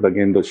 But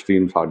again, the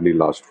streams hardly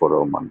last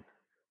for a month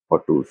or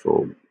two.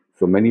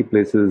 So many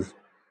places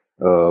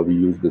we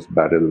use this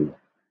barrel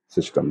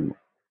system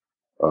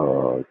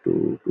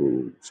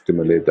to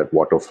stimulate that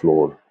water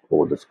flow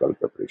over the skull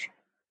preparation.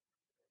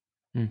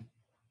 Mm.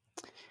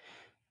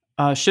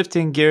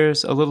 Shifting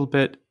gears a little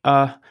bit,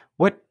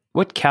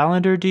 what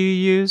calendar do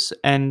you use,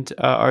 and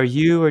are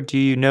you or do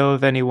you know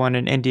of anyone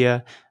in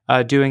India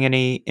doing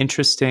any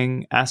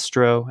interesting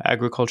astro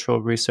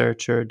agricultural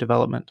research or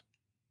development?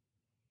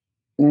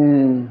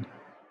 Mm,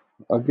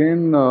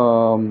 again,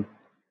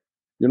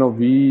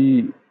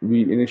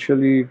 we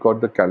initially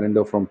got the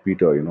calendar from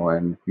Peter,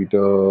 and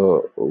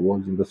Peter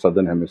was in the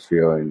southern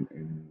hemisphere in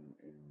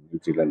New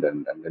Zealand,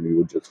 and then we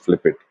would just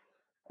flip it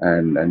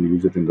and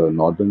use it in the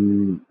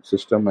northern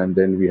system. And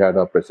then we had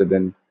our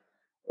president,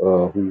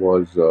 who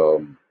was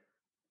the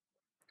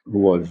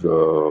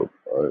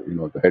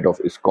head of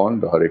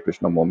ISKCON, the Hare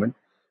Krishna movement,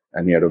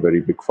 and he had a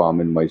very big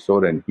farm in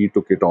Mysore, and he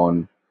took it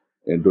on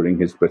during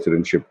his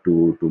presidency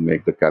to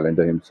make the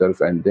calendar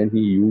himself. And then he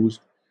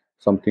used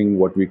something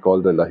what we call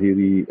the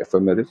Lahiri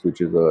ephemeris, which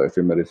is a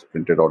ephemeris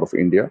printed out of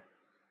India.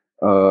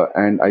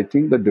 And I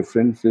think the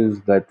difference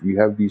is that we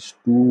have these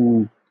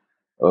two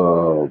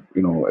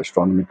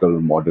astronomical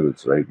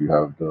models, right? You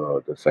have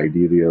the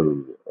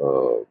sidereal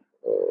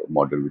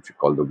model, which we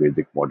call the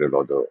Vedic model,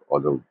 or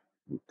the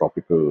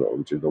tropical,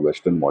 which is the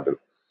Western model,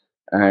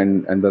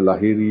 and the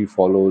Lahiri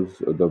follows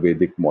the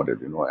Vedic model,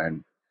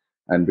 and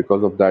and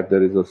because of that,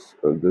 there's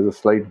a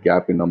slight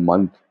gap in a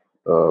month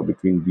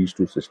between these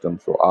two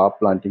systems. So our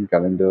planting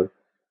calendar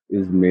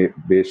is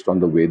based on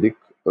the Vedic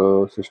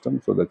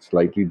system, so that's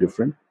slightly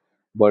different,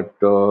 but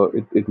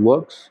it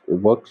works. It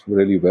works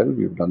really well.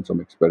 We've done some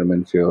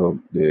experiments here.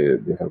 They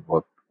have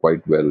worked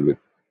quite well with.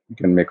 You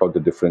can make out the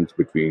difference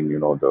between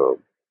the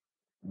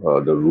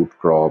root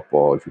crop,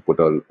 or if you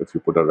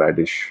put a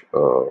radish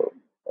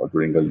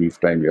during a leaf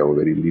time, you have a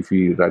very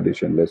leafy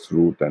radish and less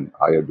root, and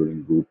higher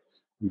during root.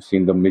 You've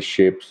seen the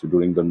misshapes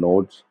during the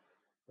nodes,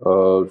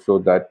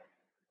 so that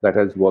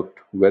has worked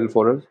well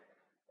for us.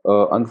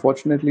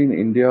 Unfortunately, in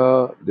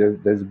India,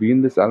 there's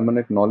been this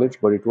almanac knowledge,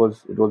 but it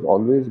was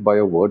always by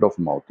a word of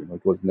mouth.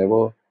 It was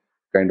never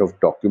kind of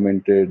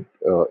documented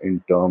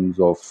in terms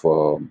of.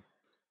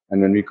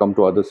 And when we come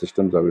to other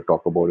systems, I will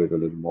talk about it a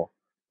little more.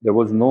 There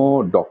was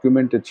no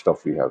documented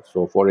stuff we have.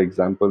 So, for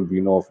example, we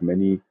know of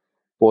many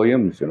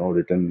poems,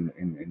 written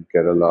in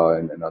Kerala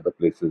and other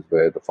places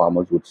where the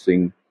farmers would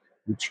sing,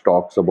 which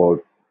talks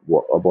about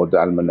the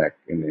almanac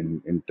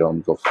in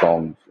terms of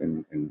songs.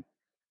 And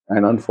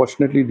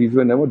unfortunately, these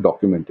were never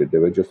documented. They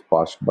were just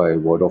passed by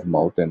word of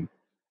mouth, and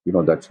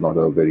that's not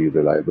a very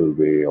reliable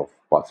way of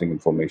passing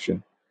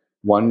information.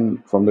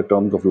 One, from the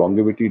terms of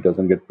longevity,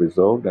 doesn't get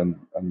preserved, and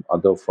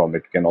other from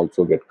it can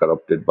also get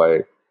corrupted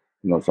by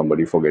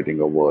somebody forgetting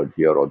a word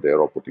here or there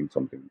or putting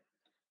something.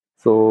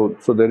 So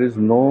there is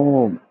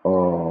no,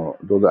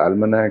 though the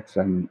almanacs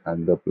and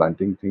the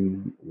planting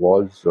thing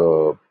was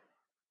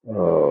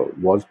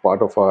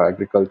part of our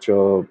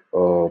agriculture,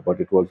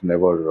 but it was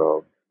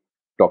never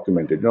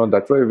documented.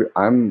 That's why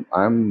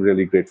I'm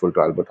really grateful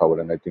to Albert Howard,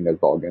 and I think as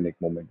the organic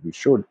movement we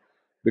should,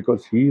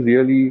 because he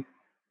really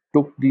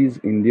took these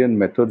Indian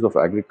methods of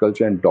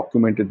agriculture and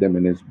documented them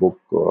in his book,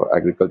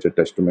 Agriculture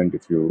Testament.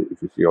 If you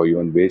see, or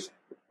even waste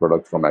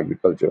products from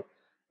agriculture,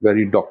 where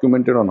he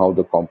documented on how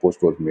the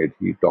compost was made.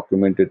 He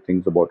documented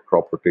things about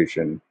crop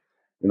rotation,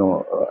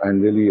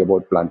 and really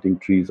about planting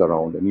trees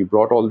around. And he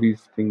brought all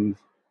these things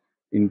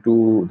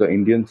into the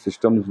Indian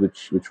systems,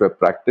 which were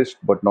practiced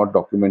but not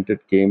documented,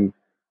 came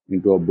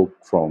into a book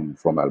from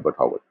Albert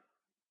Howard.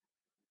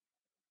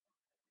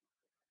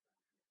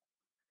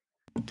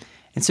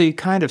 And so you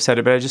kind of said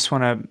it, but I just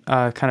want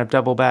to kind of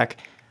double back.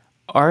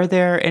 Are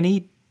there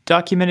any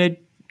documented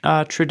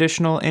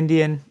traditional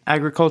Indian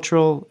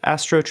agricultural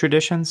astro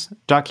traditions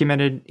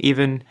documented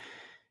even,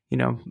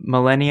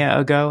 millennia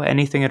ago?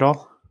 Anything at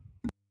all?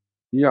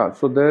 Yeah,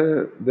 so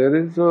there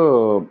is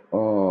a.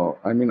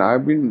 I mean,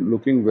 I've been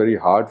looking very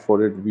hard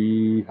for it.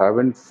 We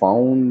haven't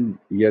found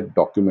yet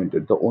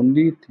documented. The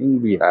only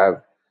thing we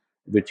have,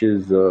 which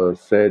is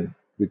said,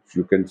 which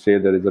you can say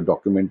there is a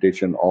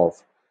documentation of,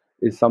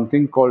 is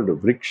something called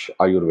Vriksh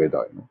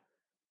Ayurveda.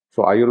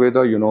 So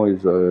Ayurveda,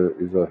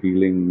 is a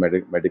healing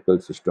medical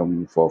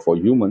system for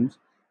humans.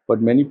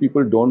 But many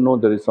people don't know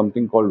there is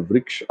something called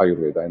Vriksh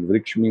Ayurveda, and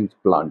Vriksh means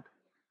plant.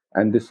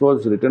 And this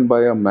was written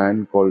by a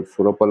man called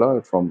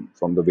Surapala from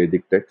the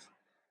Vedic text.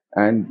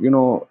 And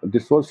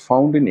this was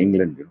found in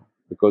England,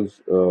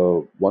 because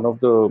one of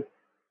the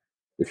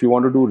if you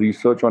want to do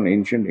research on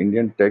ancient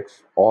Indian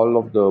texts, all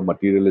of the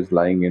material is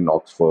lying in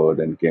Oxford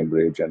and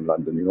Cambridge and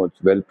London.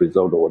 It's well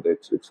preserved over there.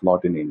 It's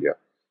not in India.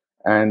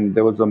 And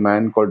there was a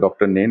man called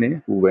Dr.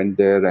 Nene who went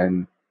there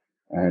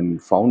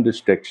and found this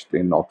text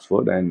in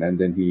Oxford, and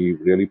then he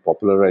really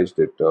popularized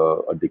it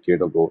a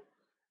decade ago,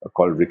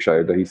 called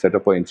Vrikshayuddha. He set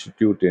up an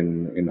institute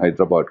in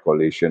Hyderabad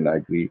called Asian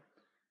Agri,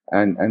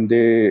 and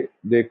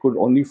they could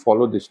only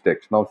follow this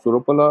text. Now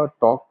Surapala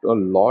talked a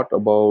lot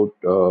about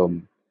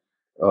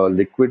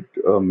liquid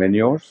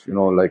manures.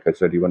 Like I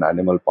said, even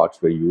animal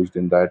parts were used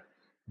in that.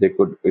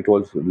 It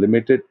was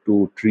limited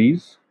to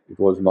trees. It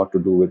was not to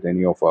do with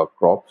any of our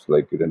crops.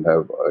 Like it didn't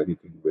have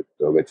anything with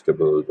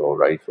vegetables or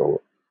rice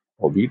or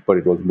wheat, but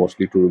it was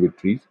mostly to do with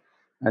trees.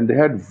 And they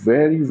had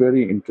very,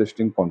 very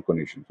interesting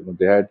concordations.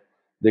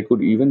 They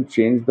could even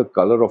change the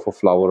color of a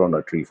flower on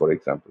a tree, for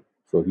example.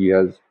 So he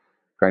has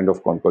kind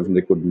of concordance.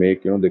 They could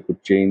make, they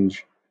could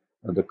change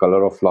the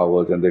color of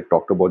flowers, and they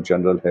talked about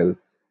general health,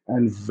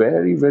 and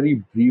very, very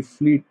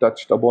briefly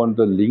touched upon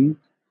the link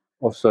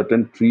of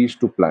certain trees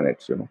to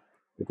planets.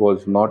 It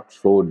was not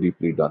so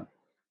deeply done.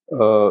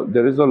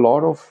 There is a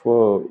lot of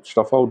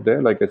stuff out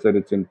there. Like I said,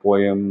 it's in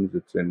poems,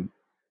 it's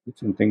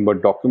in thing,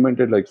 but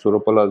documented like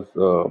Surapala's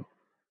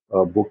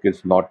book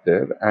is not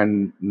there.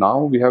 And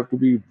now we have to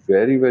be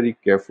very, very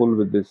careful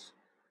with this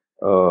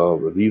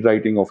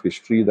rewriting of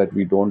history, that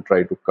we don't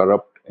try to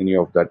corrupt any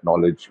of that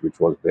knowledge which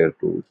was there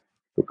to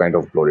kind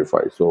of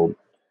glorify. So,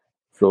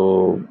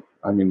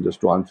 I mean, just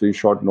to answer you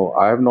short, no,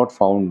 I have not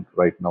found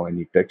right now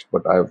any text,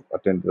 but I've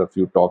attended a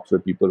few talks where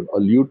people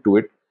allude to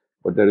it,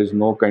 but there is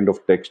no kind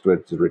of text where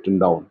it's written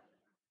down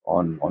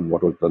on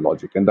what was the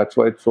logic. And that's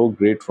why it's so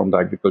great from the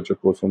agriculture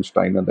course from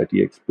Steiner, that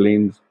he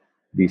explains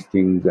these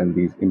things and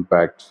these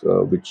impacts,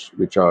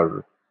 which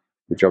are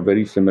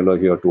very similar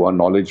here to our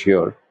knowledge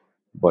here,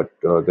 but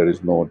there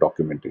is no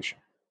documentation.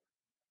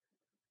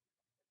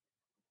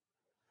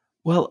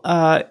 Well,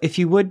 if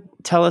you would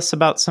tell us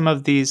about some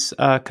of these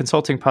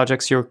consulting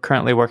projects you're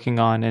currently working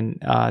on in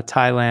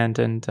Thailand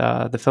and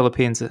the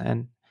Philippines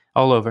and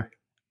all over.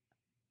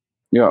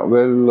 Yeah,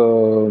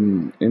 well,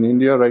 in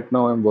India right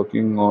now, I'm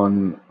working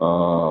on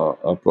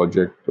a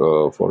project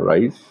for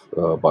rice,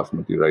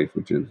 basmati rice,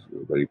 which is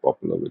very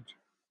popular,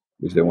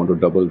 which they want to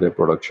double their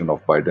production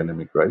of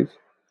biodynamic rice.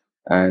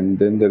 And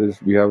then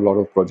we have a lot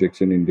of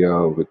projects in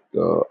India with,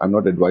 I'm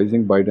not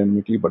advising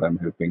biodynamically, but I'm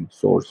helping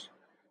source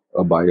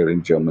a buyer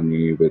in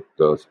Germany with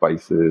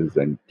spices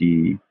and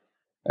tea.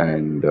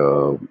 And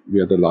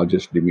we are the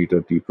largest Demeter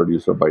tea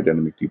producer,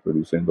 biodynamic tea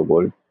producer in the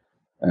world.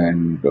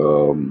 And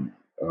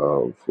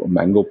for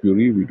mango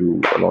puree, we do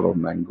a lot of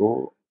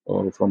mango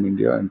from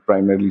India and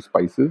primarily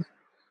spices.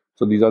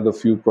 So these are the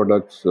few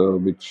products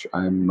which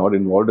I am not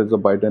involved as a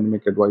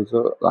biodynamic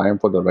advisor. I am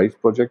for the rice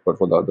project, but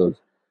for the others,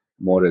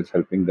 more as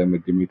helping them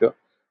with Demeter.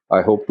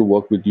 I hope to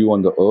work with you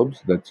on the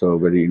herbs. That's a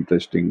very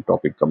interesting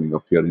topic coming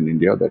up here in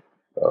India. That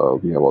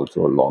we have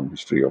also a long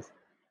history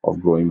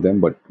of growing them,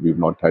 but we've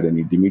not had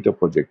any Demeter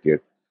project yet.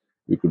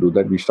 We could do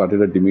that. We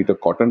started a Demeter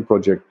cotton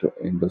project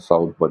in the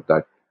south, but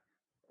that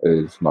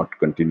is not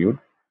continued.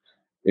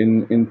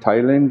 In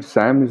Thailand,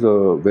 Sam is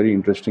a very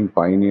interesting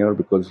pioneer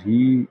because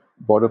he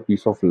bought a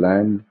piece of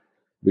land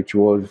which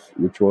was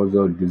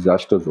a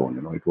disaster zone.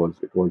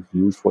 It was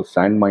used for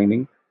sand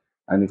mining,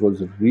 and it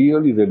was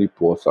really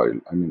poor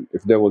soil. I mean,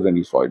 if there was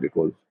any soil, it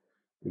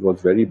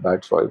was very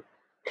bad soil.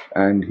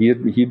 And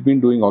he'd been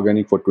doing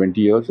organic for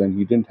 20 years, and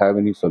he didn't have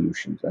any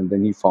solutions. And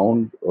then he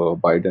found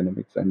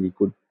biodynamics, and he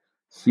could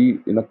see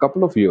in a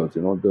couple of years,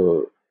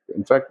 the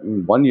in fact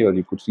in 1 year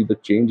he could see the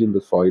change in the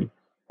soil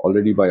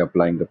already by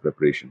applying the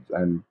preparations.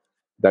 And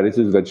that is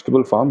his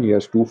vegetable farm. He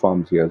has two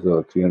farms. He has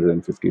a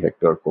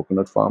 350-hectare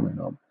coconut farm and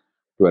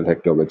a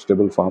 12-hectare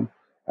vegetable farm.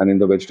 And in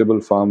the vegetable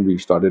farm, we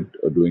started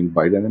doing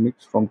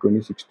biodynamics from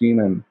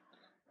 2016,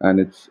 and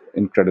it's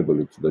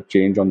incredible. It's the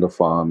change on the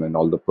farm and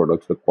all the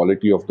products, the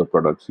quality of the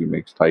products. He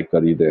makes Thai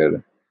curry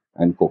there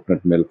and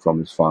coconut milk from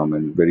his farm,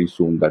 and very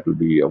soon that will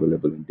be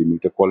available in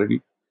Demeter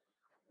quality.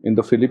 In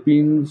the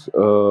Philippines,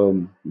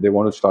 they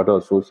want to start an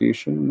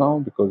association now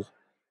because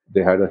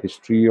they had a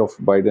history of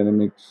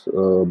biodynamics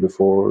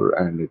before,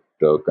 and it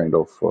kind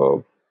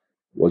of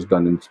was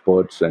done in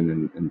spurts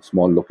and in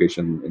small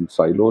location in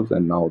silos,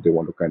 and now they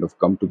want to kind of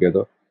come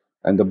together.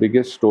 And the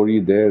biggest story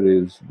there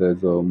is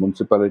there's a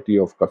municipality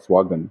of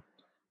Kaswagan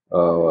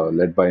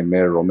led by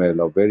Mayor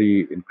Romel, a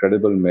very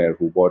incredible mayor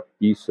who brought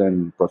peace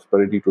and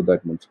prosperity to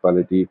that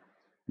municipality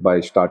by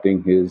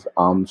starting his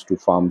Arms to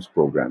Farms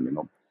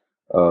program.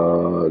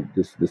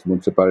 This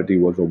municipality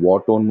was a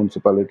war-torn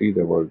municipality.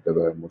 There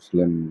were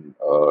Muslim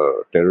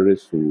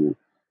terrorists who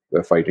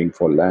were fighting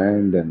for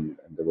land, and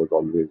there was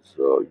always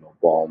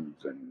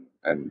bombs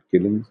and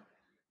killings.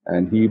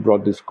 And he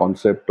brought this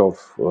concept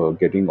of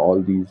getting all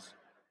these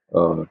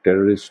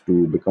terrorists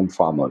to become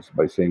farmers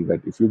by saying that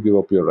if you give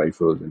up your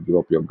rifles and give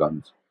up your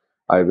guns,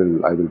 I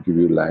will give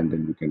you land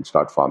and you can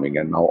start farming.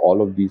 And now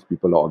all of these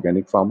people are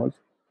organic farmers.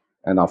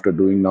 And after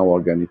doing now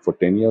organic for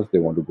 10 years, they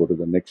want to go to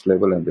the next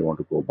level and they want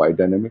to go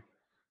biodynamic.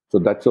 So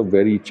that's a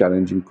very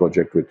challenging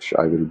project, which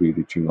I will be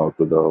reaching out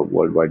to the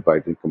worldwide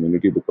biodynamic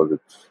community because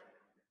it's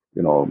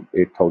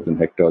 8,000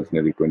 hectares,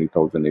 nearly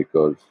 20,000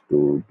 acres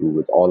to do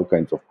with all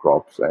kinds of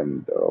crops.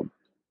 And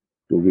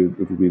it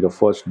will be the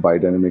first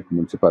biodynamic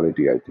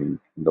municipality, I think,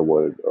 in the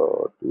world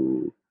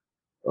to.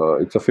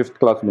 It's a fifth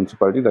class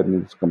municipality. That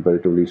means it's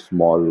comparatively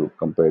small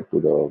compared to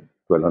the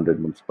 1,200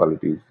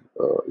 municipalities.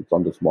 It's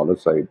on the smaller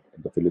side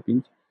in the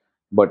Philippines,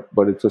 but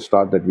it's a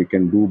start that we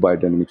can do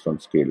biodynamics on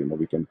scale.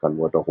 We can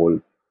convert a whole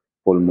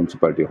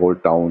municipality, whole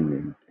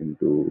town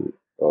into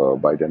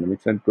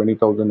biodynamics, and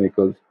 20,000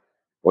 acres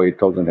or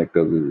 8,000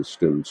 hectares is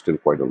still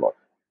quite a lot.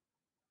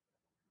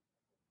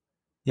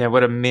 Yeah,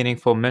 what a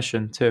meaningful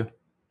mission too.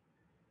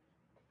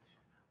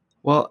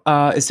 Well,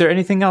 is there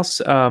anything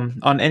else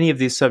on any of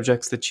these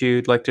subjects that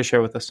you'd like to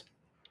share with us?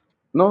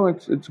 No,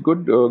 it's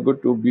good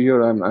to be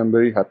here. I'm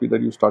very happy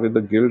that you started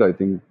the guild. I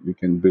think we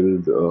can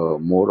build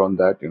more on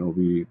that.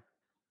 We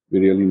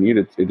really need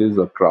it. It is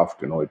a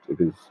craft. It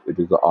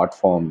is an art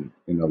form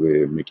in a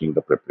way, making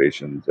the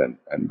preparations,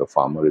 and the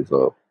farmer is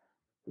a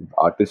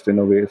artist in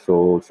a way.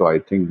 So I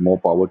think more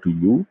power to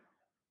you.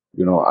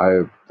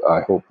 I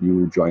hope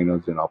you join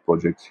us in our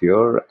projects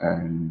here.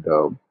 And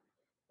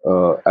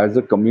as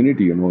a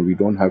community, we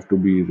don't have to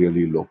be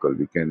really local.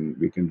 We can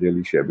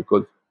really share,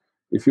 because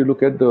if you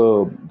look at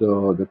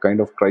the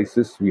kind of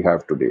crisis we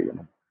have today,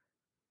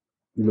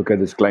 you look at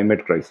this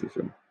climate crisis,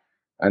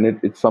 and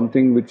it's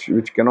something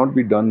which cannot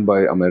be done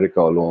by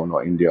America alone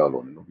or India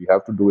alone. We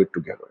have to do it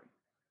together.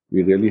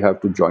 We really have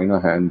to join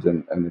our hands,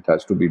 and it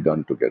has to be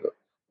done together.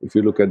 If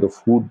you look at the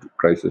food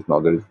crisis now,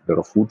 there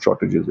are food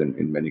shortages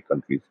in many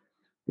countries.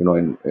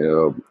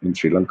 In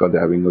Sri Lanka,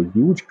 they're having a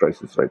huge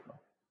crisis right now.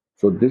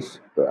 So this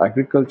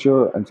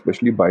agriculture, and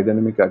especially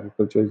biodynamic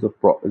agriculture, is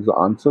the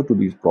answer to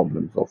these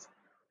problems of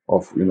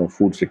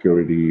food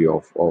security,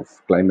 of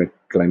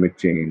climate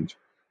change.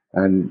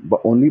 And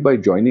but only by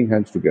joining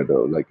hands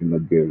together, like in a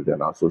guild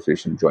and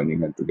association joining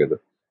hands together,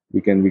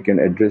 we can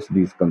address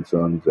these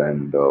concerns.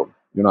 And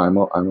I'm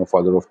a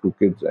father of two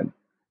kids, and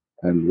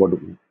what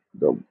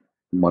the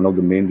one of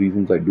the main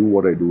reasons I do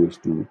what I do is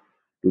to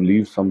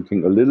leave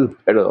something a little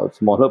better,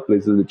 smaller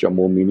places which are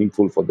more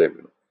meaningful for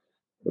them.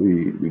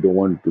 We don't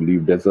want to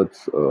leave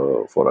deserts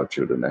for our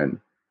children,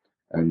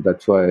 and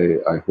that's why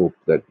I hope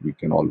that we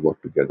can all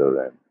work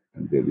together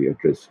and really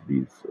address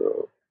these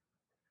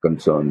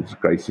concerns,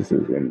 crises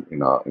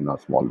in our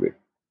small way.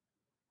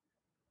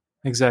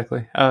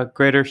 Exactly.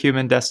 Greater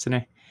human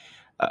destiny.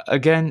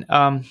 Again,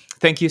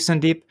 thank you,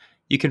 Sandeep.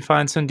 You can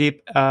find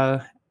Sandeep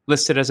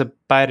listed as a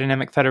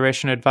Biodynamic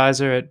Federation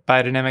advisor at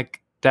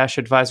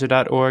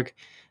biodynamic-advisor.org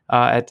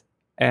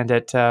and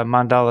at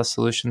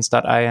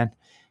mandalasolutions.in.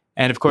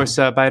 And of course,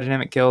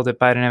 Biodynamic Guild at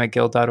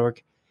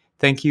biodynamicguild.org.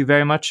 Thank you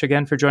very much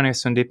again for joining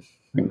us, Sandeep.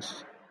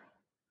 Thanks.